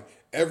it's like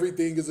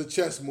everything is a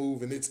chess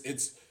move and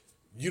it's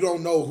you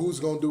don't know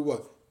who's going to do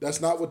what. That's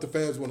not what the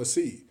fans want to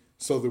see.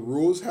 So the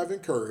rules have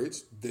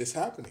encouraged this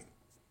happening.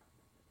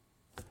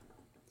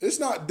 There's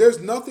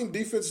nothing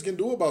defenses can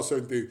do about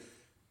certain things.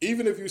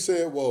 Even if you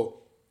said,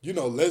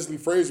 Leslie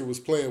Frazier was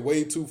playing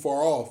way too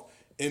far off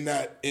in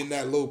that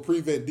little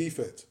prevent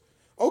defense.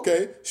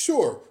 Okay,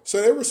 sure.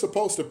 So they were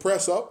supposed to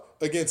press up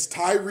against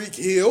Tyreek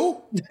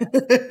Hill?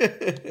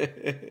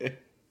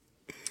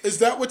 Is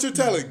that what you're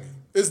telling me?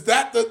 Is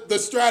that the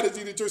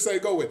strategy that you're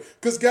saying go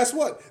with? Because guess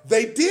what?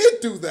 They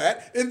did do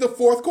that in the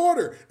 4th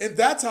quarter. And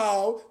that's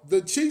how the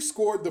Chiefs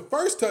scored the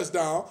first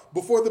touchdown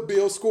before the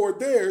Bills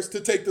scored theirs to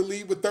take the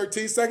lead with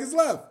 13 seconds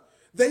left.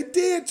 They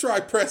did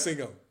try pressing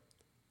them.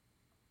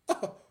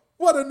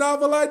 What a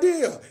novel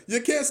idea.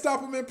 You can't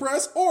stop them in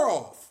press or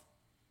off.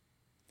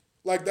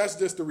 That's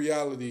just the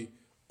reality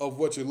of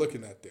what you're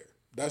looking at there.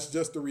 That's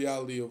just the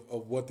reality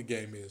of what the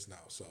game is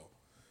now. So,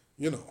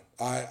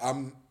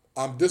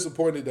 I'm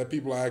disappointed that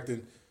people are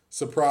acting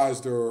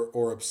surprised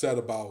or upset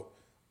about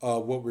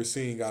what we're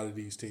seeing out of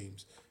these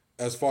teams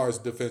as far as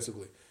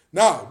defensively.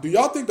 Now, do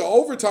y'all think the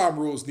overtime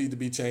rules need to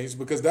be changed?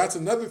 Because that's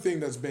another thing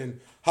that's been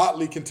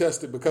hotly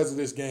contested because of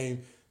this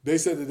game. They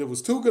said that it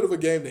was too good of a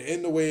game to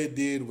end the way it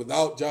did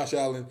without Josh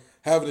Allen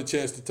having a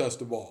chance to touch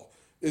the ball.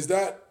 Is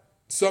that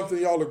something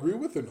y'all agree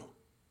with or no?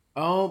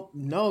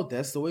 No,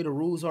 that's the way the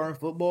rules are in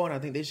football, and I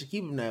think they should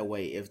keep them that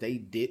way. If they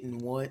didn't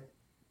want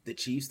the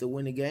Chiefs to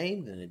win the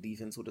game, then the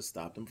defense would have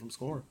stopped them from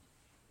scoring.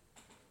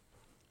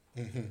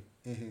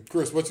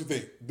 Chris, what you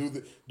think? Do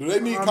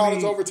they need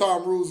college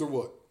overtime rules or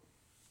what?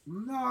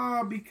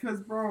 No, because,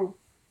 bro,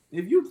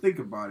 if you think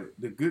about it,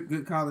 the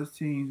good college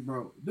teams,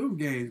 bro, them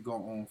games go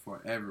on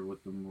forever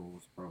with them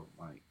rules, bro.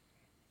 Like,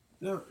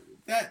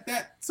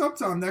 that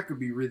sometimes that could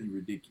be really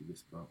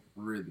ridiculous, bro.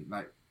 Really,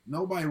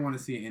 nobody want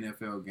to see an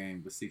NFL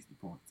game with 60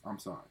 points. I'm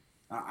sorry.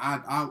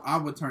 I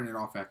would turn it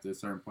off after a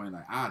certain point.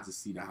 I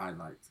just see the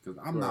highlights because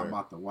I'm not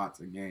about to watch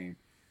a game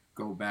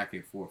go back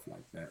and forth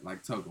like that,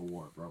 like tug of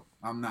war, bro.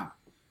 I'm not.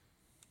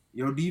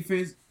 Your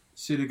defense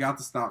should have got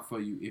the stop for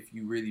you if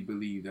you really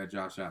believe that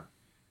Josh Allen.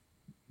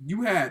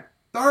 You had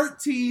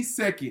 13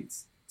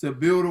 seconds to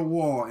build a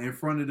wall in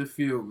front of the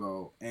field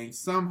goal, and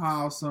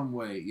somehow, some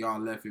way, y'all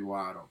left it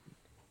wide open.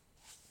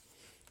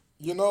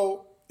 You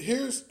know,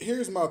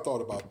 here's my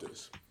thought about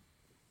this.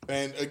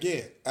 And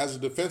again, as a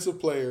defensive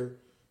player,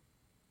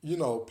 you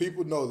know,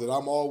 people know that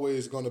I'm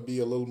always going to be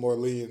a little more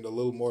lenient, a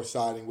little more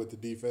siding with the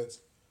defense.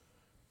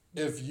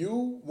 If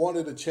you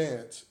wanted a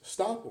chance,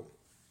 stop them.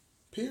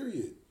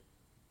 Period.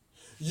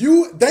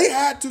 They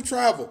had to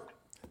travel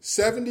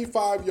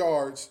 75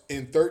 yards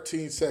in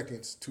 13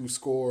 seconds to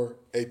score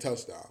a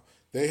touchdown.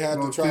 They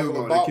had to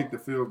travel about. They kicked the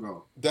field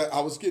goal. That I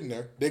was getting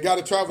there. They got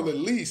to travel at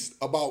least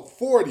about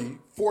 40,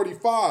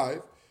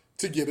 45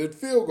 to get a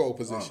field goal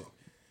position.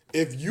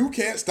 If you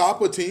can't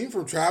stop a team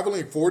from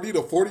traveling 40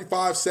 to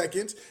 45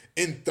 seconds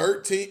in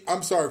 40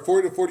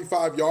 to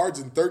 45 yards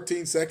in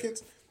 13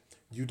 seconds,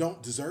 you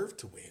don't deserve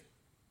to win.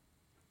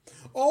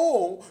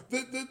 Oh,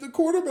 the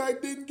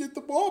quarterback didn't get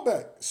the ball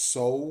back.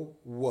 So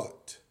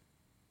what?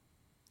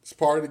 It's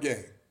part of the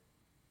game.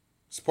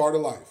 It's part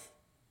of life.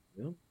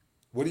 Yeah.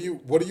 What do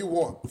you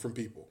want from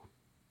people?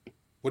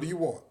 What do you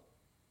want?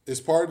 It's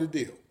part of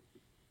the deal.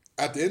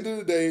 At the end of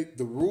the day,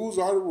 the rules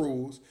are the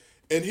rules.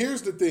 And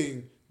here's the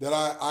thing that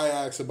I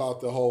asked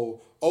about the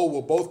whole,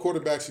 both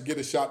quarterbacks should get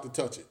a shot to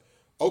touch it.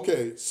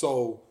 Okay,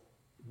 so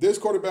this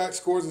quarterback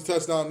scores a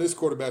touchdown, this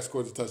quarterback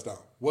scores a touchdown.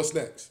 What's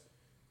next?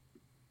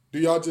 Do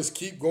y'all just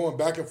keep going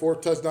back and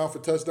forth, touchdown for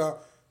touchdown?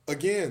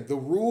 Again, the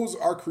rules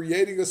are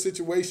creating a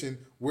situation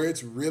where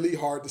it's really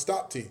hard to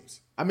stop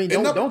teams. I mean,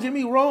 don't get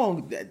me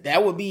wrong.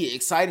 That would be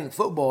exciting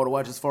football to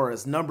watch as far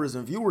as numbers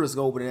and viewers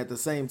go, but at the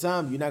same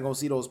time, you're not going to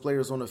see those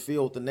players on the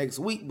field the next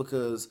week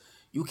because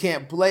you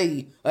can't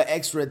play an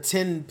extra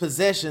 10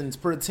 possessions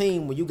per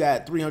team when you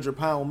got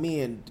 300-pound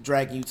men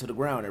dragging you to the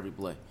ground every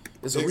play.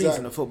 There's a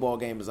reason a football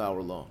game is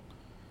hour long.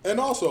 And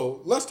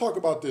also, let's talk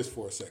about this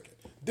for a second.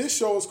 This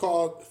show is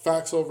called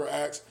Facts Over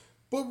Acts,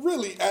 but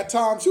really, at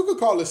times, you could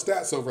call it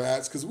Stats Over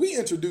Acts because we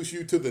introduce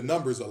you to the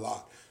numbers a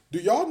lot. Do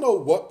y'all know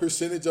what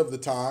percentage of the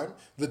time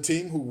the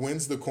team who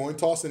wins the coin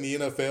toss in the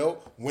NFL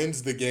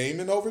wins the game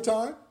in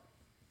overtime?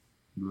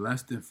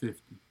 Less than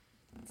 50.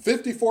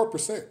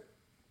 54%.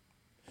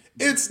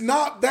 It's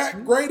not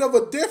that great of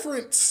a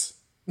difference.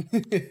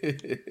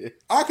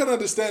 I could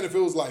understand if it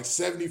was like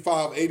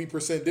 75,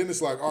 80%. Then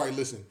it's like, all right,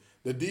 listen,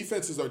 the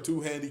defenses are too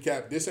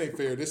handicapped. This ain't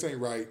fair. This ain't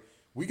right.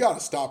 We got to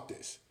stop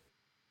this.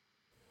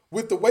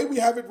 With the way we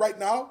have it right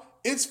now,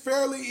 it's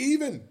fairly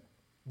even.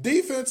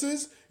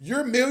 Defenses,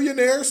 you're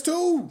millionaires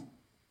too.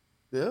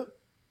 Yeah.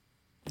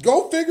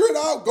 Go figure it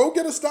out. Go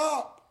get a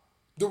stop.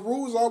 The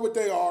rules are what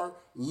they are.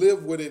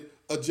 Live with it.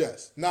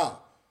 Adjust. Now,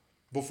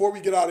 before we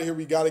get out of here,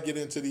 we got to get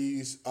into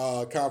these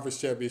conference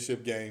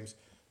championship games.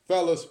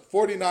 Fellas,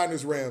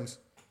 49ers, Rams,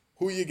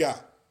 who you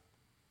got?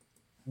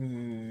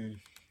 I'm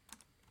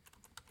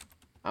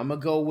gonna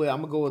go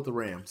with the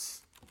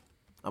Rams.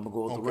 I'm going to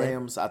go with the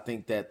Rams. I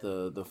think that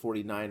the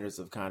 49ers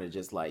have kind of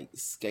just like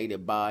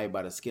skated by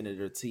the skin of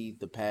their teeth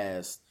the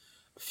past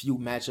few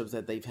matchups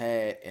that they've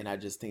had. And I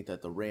just think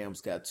that the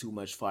Rams got too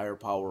much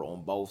firepower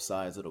on both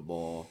sides of the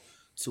ball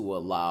to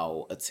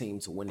allow a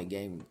team to win the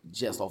game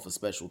just off of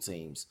special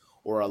teams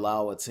or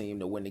allow a team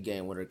to win the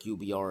game when their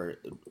QBR,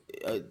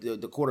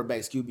 the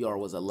quarterback's QBR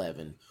was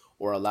 11,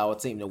 or allow a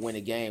team to win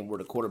a game where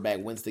the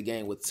quarterback wins the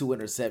game with 2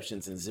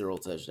 interceptions and 0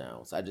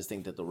 touchdowns. I just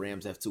think that the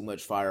Rams have too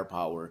much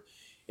firepower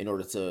in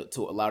order to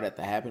allow that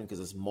to happen because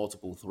there's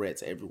multiple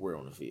threats everywhere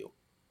on the field.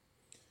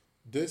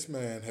 This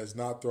man has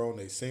not thrown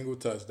a single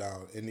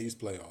touchdown in these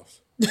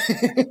playoffs.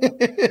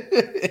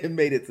 It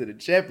made it to the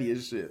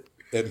championship.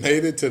 It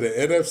made it to the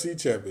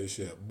NFC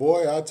championship.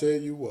 Boy, I tell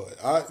you what.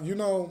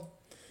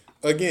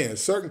 Again,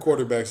 certain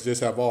quarterbacks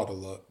just have all the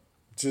luck.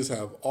 Just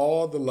have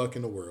all the luck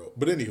in the world.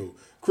 But anywho,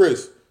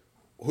 Chris,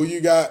 who you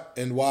got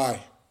and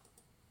why?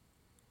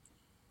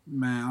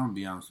 Man, I'm going to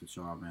be honest with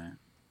y'all, man.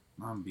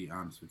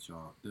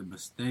 The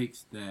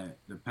mistakes that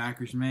the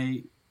Packers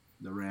made,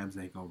 the Rams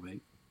ain't going to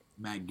make.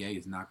 Matt Gay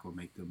is not going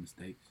to make the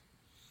mistakes.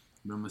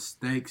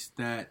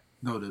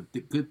 The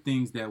good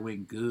things that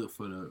went good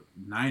for the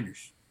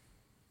Niners,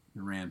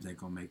 the Rams ain't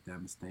going to make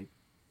that mistake.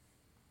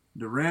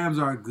 The Rams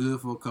are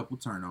good for a couple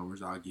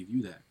turnovers, I'll give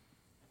you that.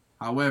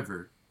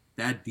 However,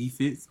 that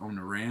defense on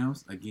the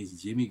Rams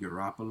against Jimmy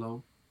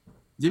Garoppolo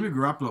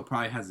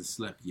probably hasn't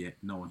slept yet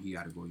knowing he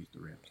got to go against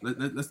the Rams.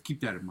 Let's keep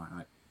that in mind.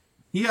 Right?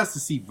 He has to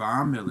see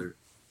Von Miller,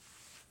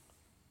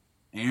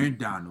 Aaron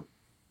Donald,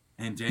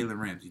 and Jalen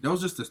Ramsey.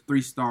 Those are just the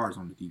 3 stars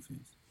on the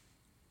defense.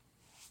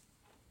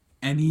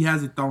 And he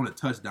hasn't thrown a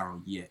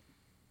touchdown yet.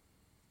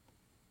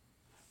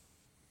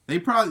 They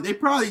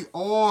probably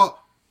all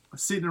are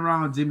sitting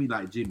around Jimmy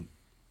like, Jimmy,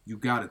 you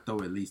got to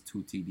throw at least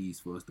 2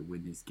 TDs for us to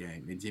win this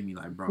game. And Jimmy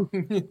like, bro,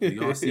 do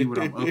y'all see what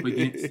I'm up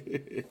against?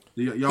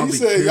 He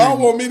said, y'all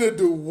want me to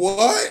do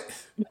what?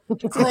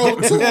 Throw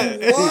 2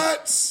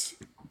 what?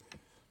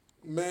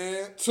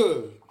 Man,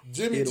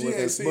 Jimmy G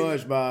ain't seen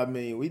SpongeBob. I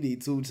mean, we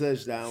need 2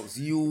 touchdowns.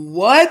 You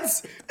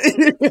what?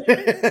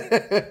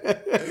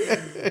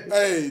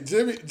 Hey,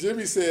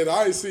 Jimmy said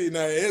I ain't seen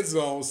that end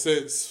zone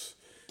since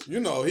You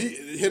know, he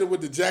hit it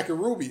with the Jacket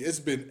Ruby. It's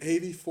been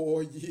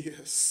 84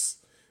 years.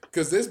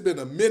 Because there's been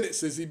a minute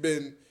since he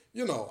been,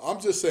 you know, I'm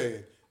just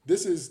saying,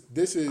 this is.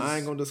 I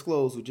ain't going to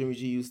disclose who Jimmy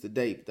G used to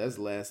date. That's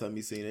the last time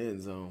you seen the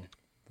end zone.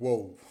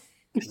 Whoa.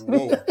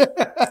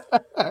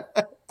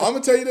 I'm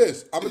going to tell you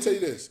this.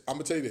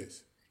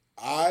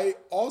 I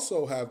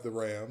also have the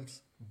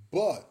Rams,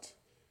 but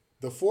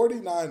the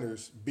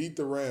 49ers beat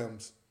the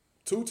Rams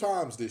 2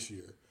 times this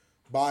year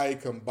by a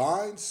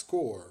combined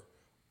score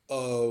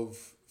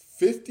of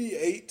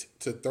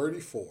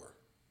 58-34.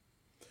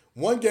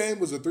 One game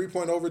was a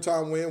 3-point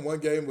overtime win. One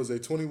game was a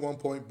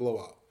 21-point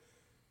blowout.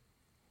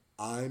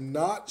 I'm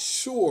not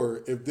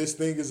sure if this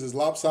thing is as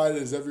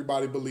lopsided as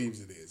everybody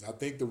believes it is. I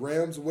think the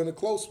Rams win a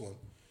close one.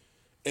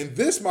 And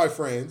this, my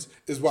friends,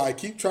 is why I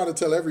keep trying to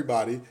tell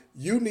everybody,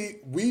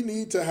 we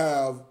need to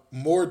have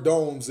more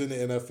domes in the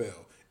NFL.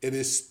 It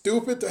is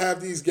stupid to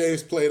have these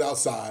games played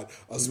outside,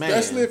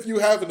 especially if you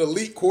have an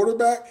elite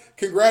quarterback.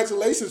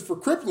 Congratulations for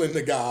crippling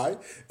the guy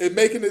and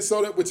making it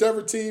so that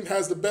whichever team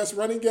has the best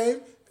running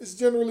game is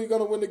generally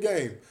going to win the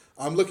game.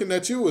 I'm looking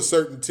at you, a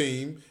certain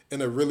team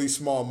in a really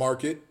small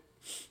market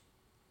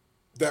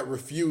that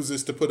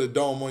refuses to put a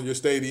dome on your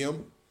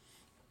stadium.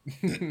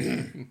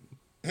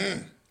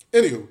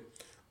 Anywho,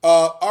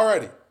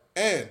 alrighty.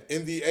 And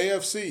in the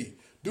AFC,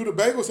 do the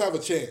Bengals have a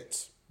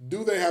chance?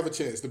 Do they have a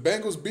chance? The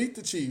Bengals beat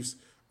the Chiefs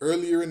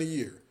earlier in the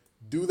year.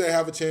 Do they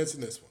have a chance in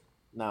this one?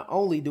 Not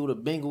only do the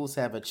Bengals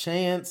have a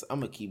chance,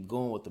 I'm going to keep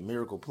going with the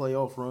miracle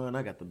playoff run.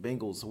 I got the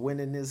Bengals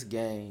winning this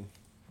game.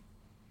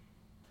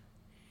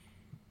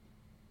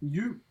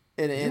 You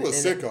a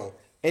sicko.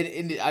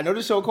 And I know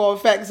the show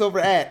called Facts Over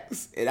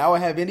Acts, and I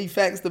don't have any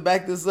facts to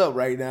back this up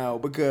right now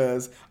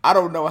because I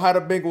don't know how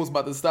the Bengals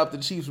about to stop the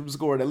Chiefs from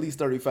scoring at least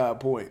 35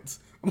 points.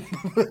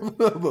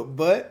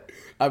 But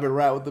I've been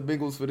riding with the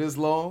Bengals for this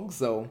long,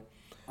 so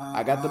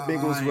I got the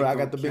Bengals. I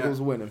got the Bengals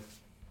winning.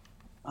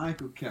 I ain't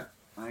gonna cap.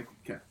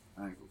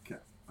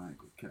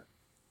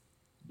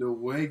 The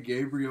way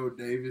Gabriel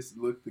Davis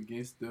looked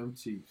against them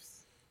Chiefs.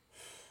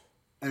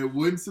 It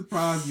wouldn't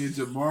surprise me if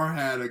Jamar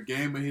had a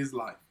game of his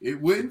life.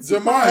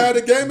 Jamar had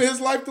a game of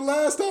his life the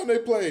last time they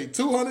played.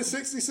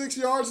 266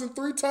 yards and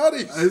 3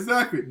 tutties.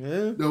 Exactly.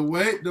 Yeah. The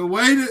way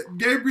that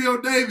Gabriel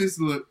Davis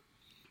looked,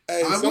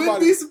 hey, I wouldn't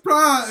be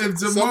surprised if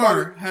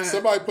Jamar had.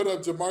 Somebody put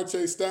up Jamar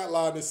Chase stat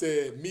line and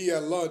said, "Me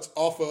at lunch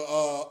off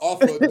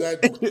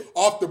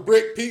the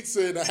brick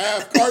pizza and a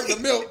half carton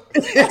of milk."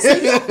 I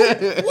said, yo,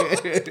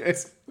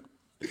 what?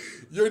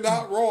 You're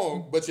not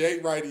wrong, but you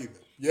ain't right either.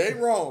 You ain't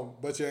wrong,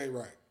 but you ain't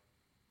right.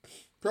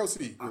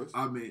 Proceed, Chris.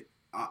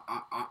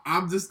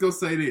 I'm just going to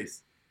say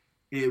this.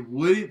 It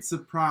wouldn't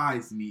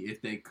surprise me if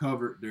they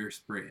covered their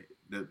spread.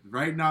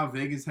 Right now,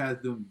 Vegas has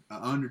them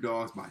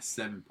underdogs by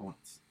 7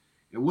 points.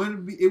 It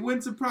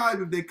wouldn't surprise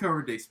me if they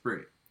covered their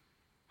spread.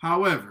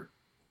 However,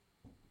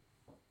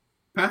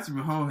 Patrick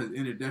Mahomes has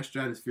entered that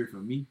stratosphere for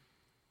me.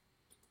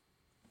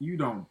 You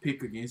don't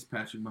pick against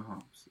Patrick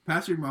Mahomes.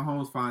 Patrick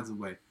Mahomes finds a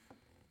way.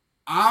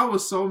 I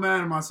was so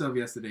mad at myself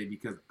yesterday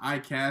because I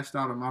cashed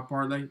out on my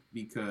parlay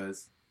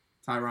because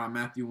Tyrann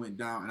Mathieu went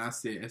down, and I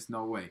said, it's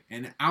no way.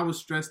 And I was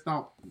stressed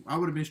out. I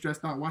would have been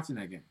stressed out watching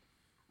that game.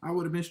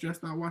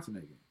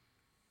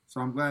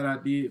 So I'm glad I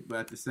did,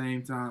 but at the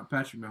same time,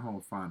 Patrick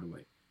Mahomes find a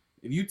way.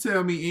 If you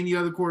tell me any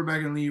other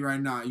quarterback in the league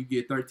right now, you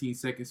get 13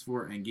 seconds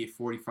for it and get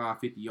 45,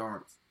 50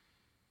 yards,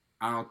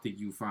 I don't think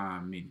you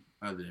find many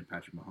other than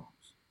Patrick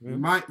Mahomes.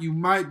 Mm-hmm. You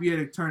might be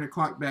able to turn the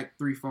clock back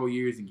 3-4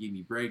 years and give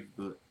me Brady,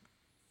 but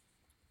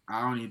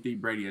I don't even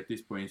think Brady at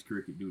this point in his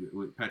career could do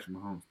what Patrick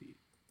Mahomes did.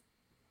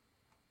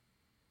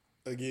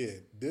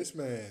 Again, this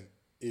man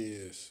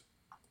is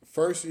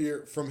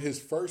from his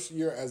first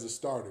year as a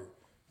starter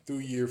through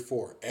year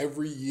 4.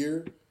 Every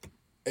year,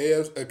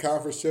 a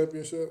conference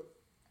championship.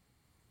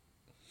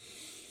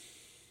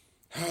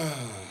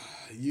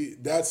 You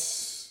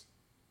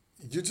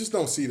just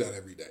don't see that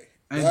every day.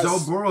 And Joe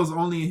Burrow's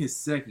only in his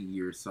second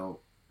year,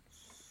 so.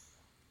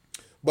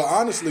 But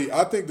honestly,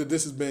 I think that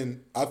this is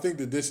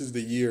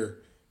the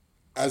year.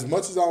 As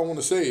much as I don't want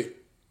to say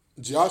it,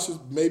 Josh is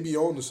maybe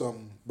on to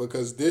something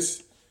because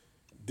this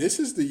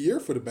is the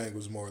year for the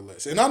Bengals, more or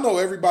less. And I know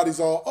everybody's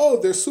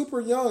they're super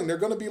young. They're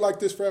going to be like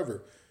this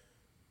forever.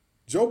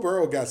 Joe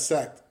Burrow got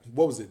sacked,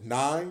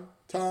 9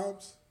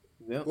 times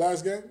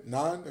last game?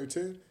 9 or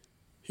 10?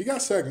 He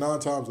got sacked 9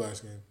 times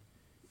last game.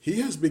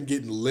 He has been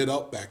getting lit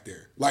up back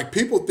there. Like,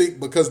 people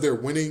think because they're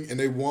winning and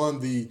they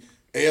won the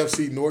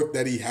AFC North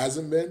that he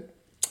hasn't been.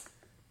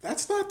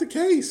 That's not the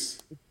case.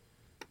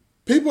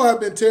 People have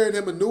been tearing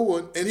him a new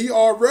one, and he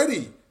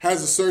already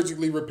has a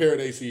surgically repaired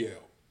ACL.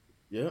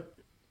 Yep.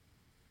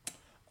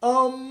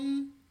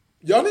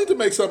 Y'all need to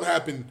make something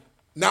happen.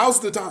 Now's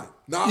the time.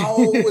 Now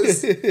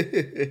is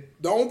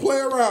don't play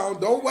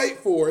around. Don't wait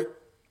for it.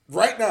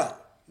 Right now,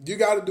 you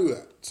got to do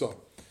that. So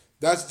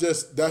that's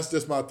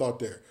just my thought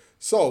there.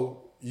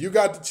 So you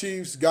got the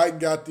Chiefs. Guyton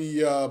got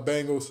the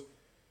Bengals.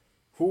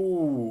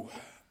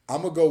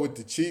 I'm gonna go with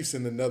the Chiefs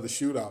in another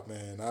shootout,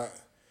 man.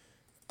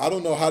 I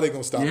don't know how they're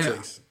gonna stop Yeah,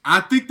 Chase. I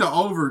think the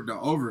over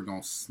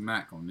gonna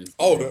smack on this.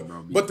 Oh, game,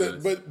 bro,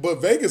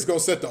 but Vegas gonna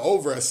set the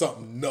over at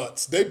something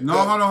nuts. Hold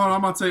on.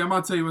 I'm gonna tell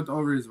you what the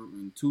over is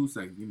in 2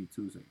 seconds. Give me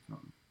 2 seconds.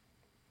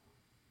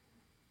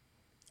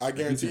 I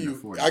guarantee you.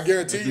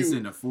 It's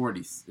in the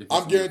 40s.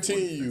 I'm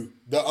guaranteeing you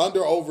the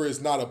under over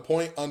is not a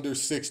point under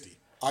 60.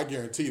 I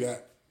guarantee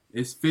that.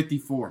 It's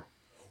 54.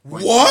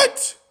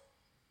 What?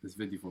 It's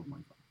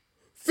 54.5.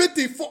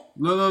 54.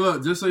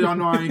 Look. Just so y'all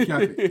know, I ain't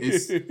capping.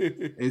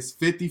 It's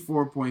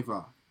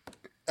 54.5.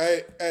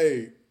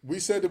 Hey, we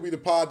said that we the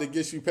pod that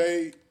gets you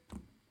paid.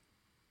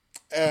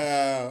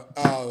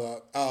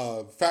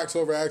 Facts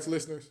over acts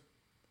listeners.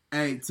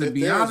 Hey, to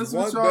be honest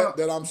with y'all, bet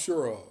that I'm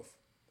sure of.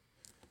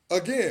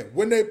 Again,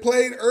 when they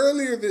played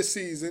earlier this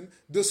season,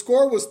 the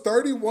score was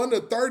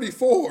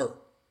 31-34.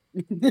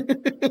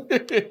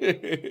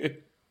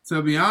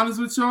 To be honest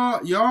with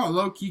y'all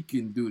low key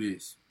can do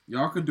this.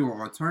 Y'all could do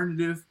an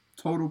alternative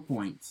total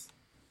points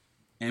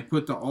and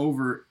put the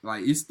over,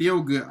 like, it's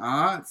still good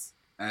odds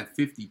at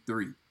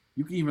 53.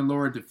 You can even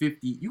lower it to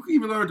 50. You can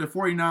even lower it to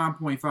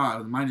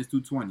 49.5 minus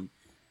 220.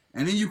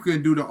 And then you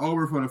can do the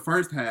over for the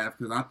first half,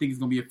 because I think it's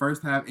going to be a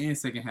first half and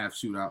second half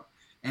shootout.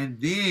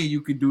 And then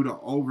you could do the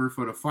over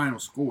for the final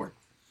score.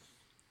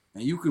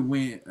 And you could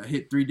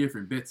hit 3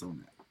 different bets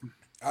on that.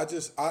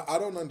 I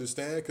don't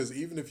understand, because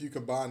even if you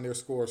combine their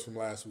scores from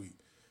last week,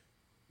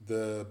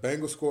 the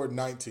Bengals scored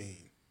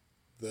 19.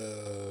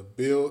 The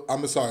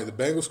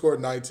Bengals scored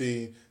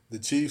 19. The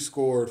Chiefs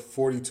scored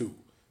 42.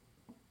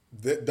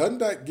 Doesn't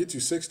that get you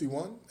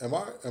 61? Am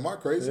I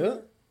crazy? Yeah.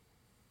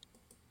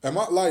 Am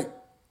I like?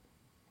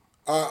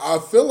 I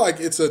feel like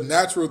it's a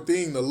natural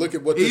thing to look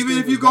at what. Even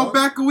if you go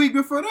back a week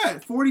before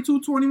that,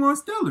 42-21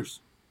 Steelers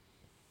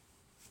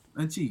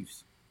and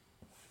Chiefs.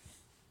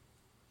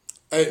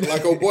 Hey,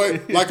 like old boy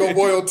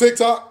on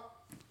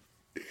TikTok.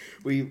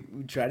 We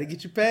try to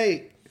get you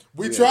paid.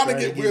 We're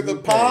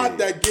the pod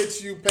that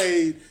gets you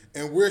paid,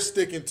 and we're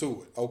sticking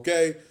to it.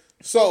 Okay,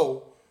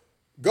 so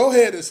go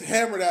ahead and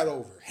hammer that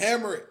over.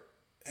 Hammer it.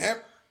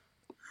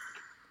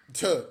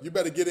 You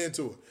better get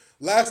into it.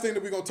 Last thing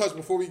that we're gonna touch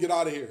before we get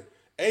out of here.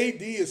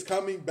 AD is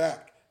coming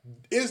back.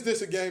 Is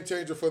this a game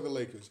changer for the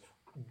Lakers?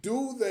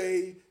 Do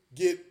they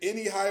get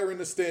any higher in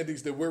the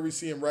standings than where we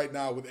see him right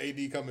now with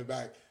AD coming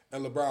back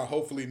and LeBron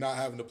hopefully not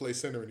having to play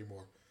center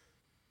anymore?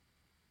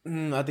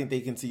 I think they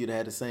continue to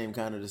have the same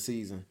kind of the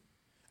season.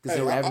 Because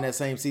they were having that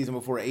same season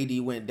before AD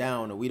went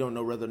down, and we don't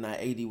know whether or not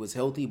AD was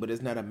healthy, but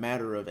it's not a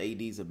matter of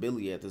AD's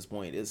ability at this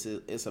point.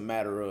 It's a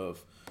matter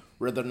of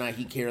whether or not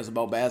he cares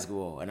about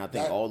basketball. And I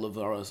think all of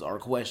us are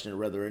questioning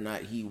whether or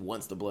not he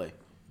wants to play.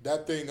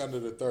 That thing under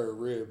the third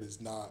rib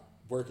is not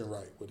working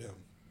right with him.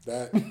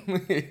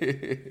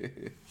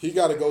 He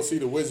got to go see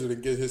the wizard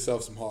and get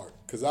himself some heart.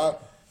 Because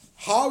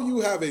how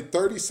you have a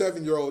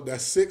 37-year-old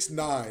that's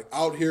 6'9"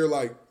 out here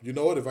like, you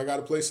know what, if I got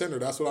to play center,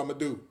 that's what I'm going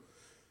to do.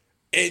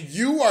 And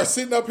you are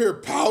sitting up here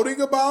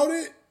pouting about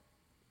it?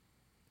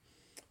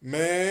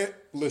 Man,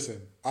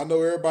 listen, I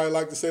know everybody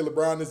like to say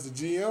LeBron is the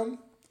GM.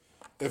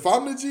 If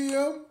I'm the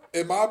GM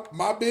and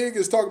my big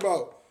is talking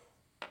about,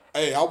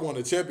 hey, I won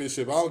a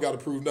championship. I don't got to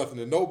prove nothing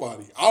to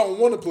nobody. I don't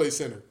want to play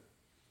center.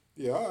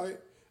 Yeah, all right.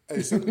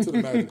 Hey, send him to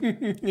the Magic.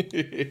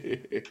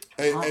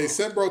 hey,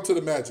 send bro to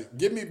the Magic.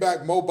 Give me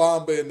back Mo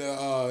Bamba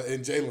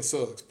and Jalen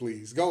Suggs,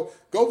 please. Go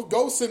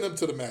send him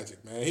to the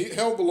Magic, man. He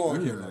don't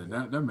belong here.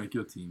 That make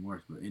your team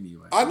worse, but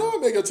anyway. I know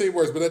it make your team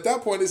worse, but at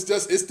that point, it's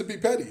to be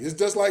petty. It's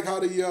just like how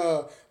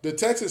the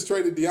Texans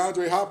traded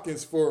DeAndre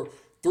Hopkins for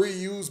 3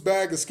 used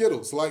bag of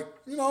Skittles. Like,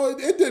 you know,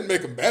 it didn't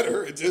make them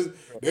better. It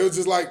was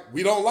just like,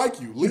 we don't like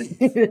you. Leave.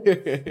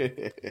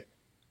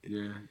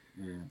 Yeah.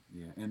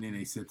 And then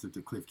they sent it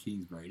to Cliff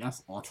Kingsbury.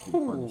 That's ultimate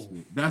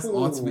punishment. That's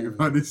ultimate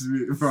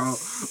punishment, bro.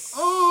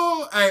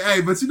 Oh,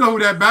 hey, but you know who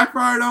that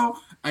backfired on?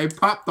 Hey,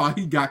 Pop thought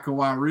he got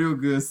Kawhi real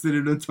good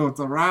sitting in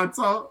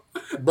Toronto.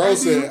 Bro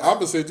said, I'm going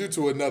to send you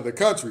to another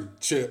country,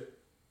 Chip.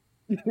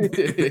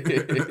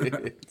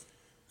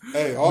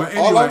 Hey,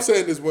 all I'm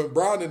saying is when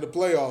Brown in the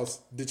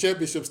playoffs, the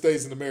championship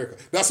stays in America.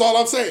 That's all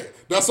I'm saying.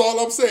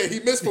 He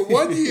missed for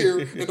 1 year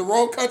and the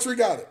wrong country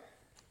got it.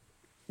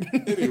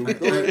 Anyway,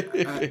 go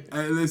ahead.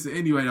 Listen,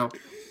 anyway, though,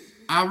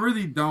 I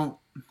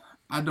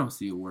don't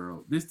see a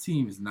world. This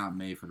team is not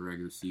made for the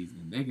regular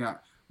season.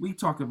 We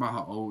talked about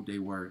how old they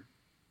were.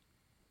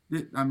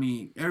 I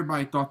mean,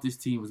 everybody thought this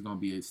team was going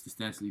to be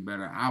substantially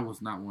better. I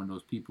was not one of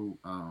those people.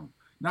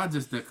 Not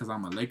just that because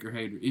I'm a Laker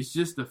hater. It's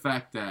just the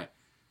fact that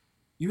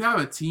you have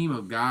a team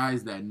of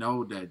guys that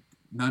know that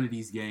none of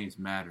these games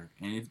matter.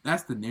 And if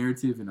that's the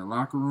narrative in the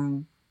locker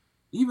room,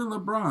 even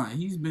LeBron,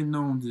 he's been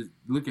known to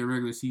look at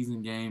regular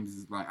season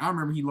games. Like, I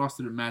remember he lost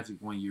to the Magic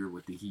 1 year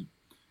with the Heat,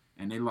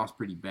 and they lost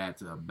pretty bad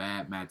to a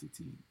bad Magic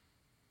team.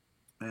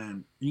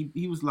 And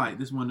he was like,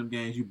 this is one of them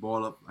games you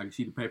ball up like a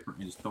sheet of paper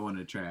and just throw it in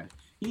the trash.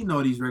 He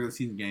know these regular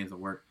season games will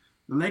work.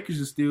 The Lakers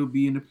will still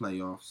be in the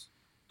playoffs.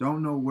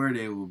 Don't know where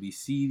they will be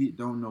seeded.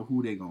 Don't know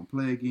who they're going to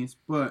play against.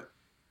 But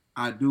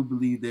I do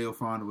believe they'll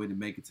find a way to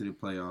make it to the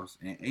playoffs.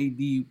 And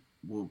AD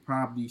will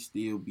probably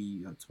still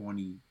be a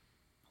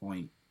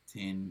 20-point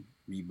 10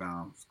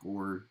 rebound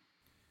scorer.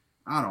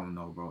 I don't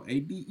know, bro.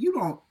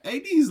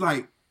 AD's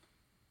like,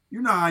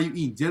 you know how you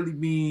eat jelly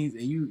beans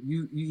and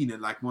you eat it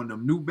like one of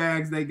them new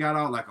bags they got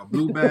out, like a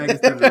blue bag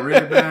instead of a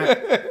red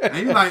bag.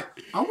 And you're like,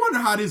 I wonder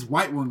how this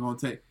white one gonna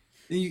take.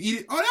 Then you eat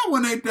it. Oh, that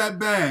one ain't that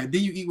bad.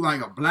 Then you eat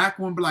like a black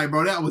one, but like,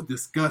 bro, that was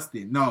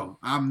disgusting. No,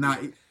 I'm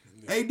not.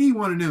 AD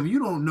one of them. You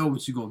don't know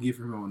what you're gonna get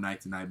from him on a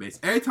night-to-night basis.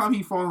 Every time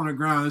he fall on the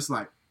ground, it's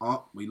like,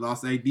 oh, we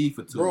lost AD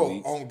for 2 weeks.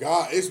 Bro, on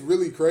God, it's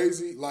really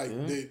crazy. Like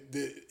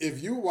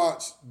if you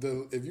watch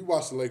the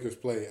Lakers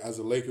play as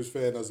a Lakers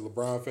fan, as a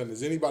LeBron fan,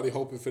 is anybody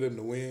hoping for them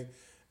to win?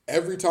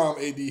 Every time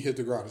AD hit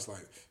the ground, it's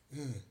like,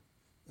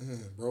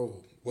 bro,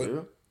 what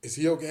is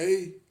he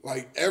okay?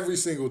 Like every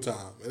single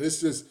time, and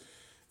it's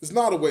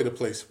not a way to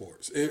play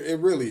sports. It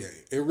really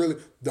ain't. It really.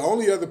 The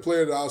only other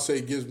player that I'll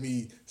say gives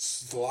me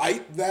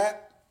slight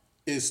that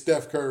is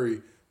Steph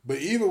Curry, but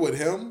even with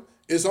him,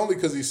 it's only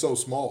because he's so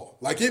small.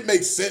 Like, it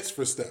makes sense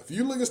for Steph.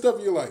 You look at Steph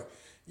and you're like,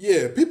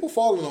 yeah, people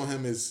falling on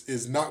him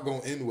is not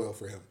going to end well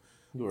for him.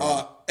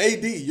 Right.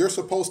 AD, you're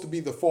supposed to be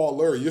the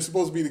faller. You're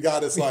supposed to be the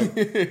guy that's like,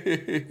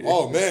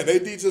 oh, man,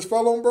 AD just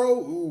fell on, bro.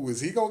 Ooh, is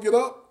he going to get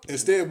up?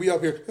 Instead, we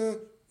up here,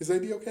 is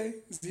AD okay?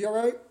 Is he all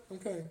right?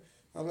 Okay.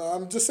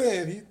 I'm just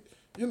saying,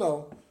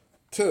 anywho,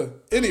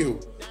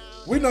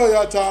 we know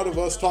y'all tired of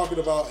us talking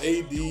about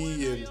AD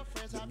and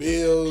the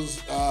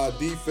Bills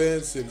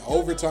defense and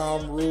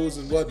overtime rules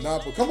and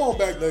whatnot, but come on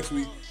back next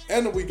week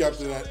and the week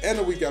after that and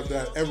the week after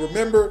that. And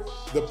remember,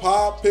 the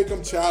Pod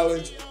Pick'em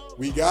Challenge,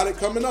 we got it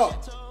coming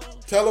up.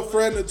 Tell a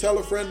friend to tell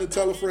a friend to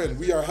tell a friend.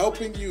 We are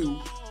helping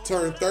you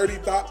turn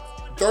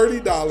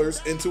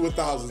 $30 into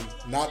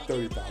 $1,000. Not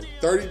 $30,000.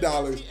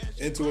 $30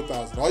 into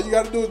 $1,000. All you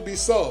got to do is be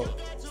sub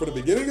for the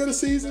beginning of the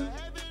season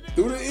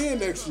through the end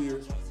next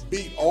year.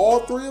 Beat all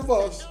 3 of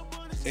us,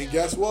 and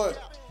guess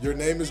what? Your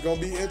name is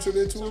going to be entered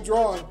into a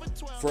drawing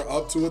for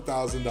up to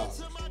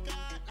 $1,000.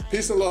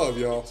 Peace and love,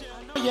 y'all.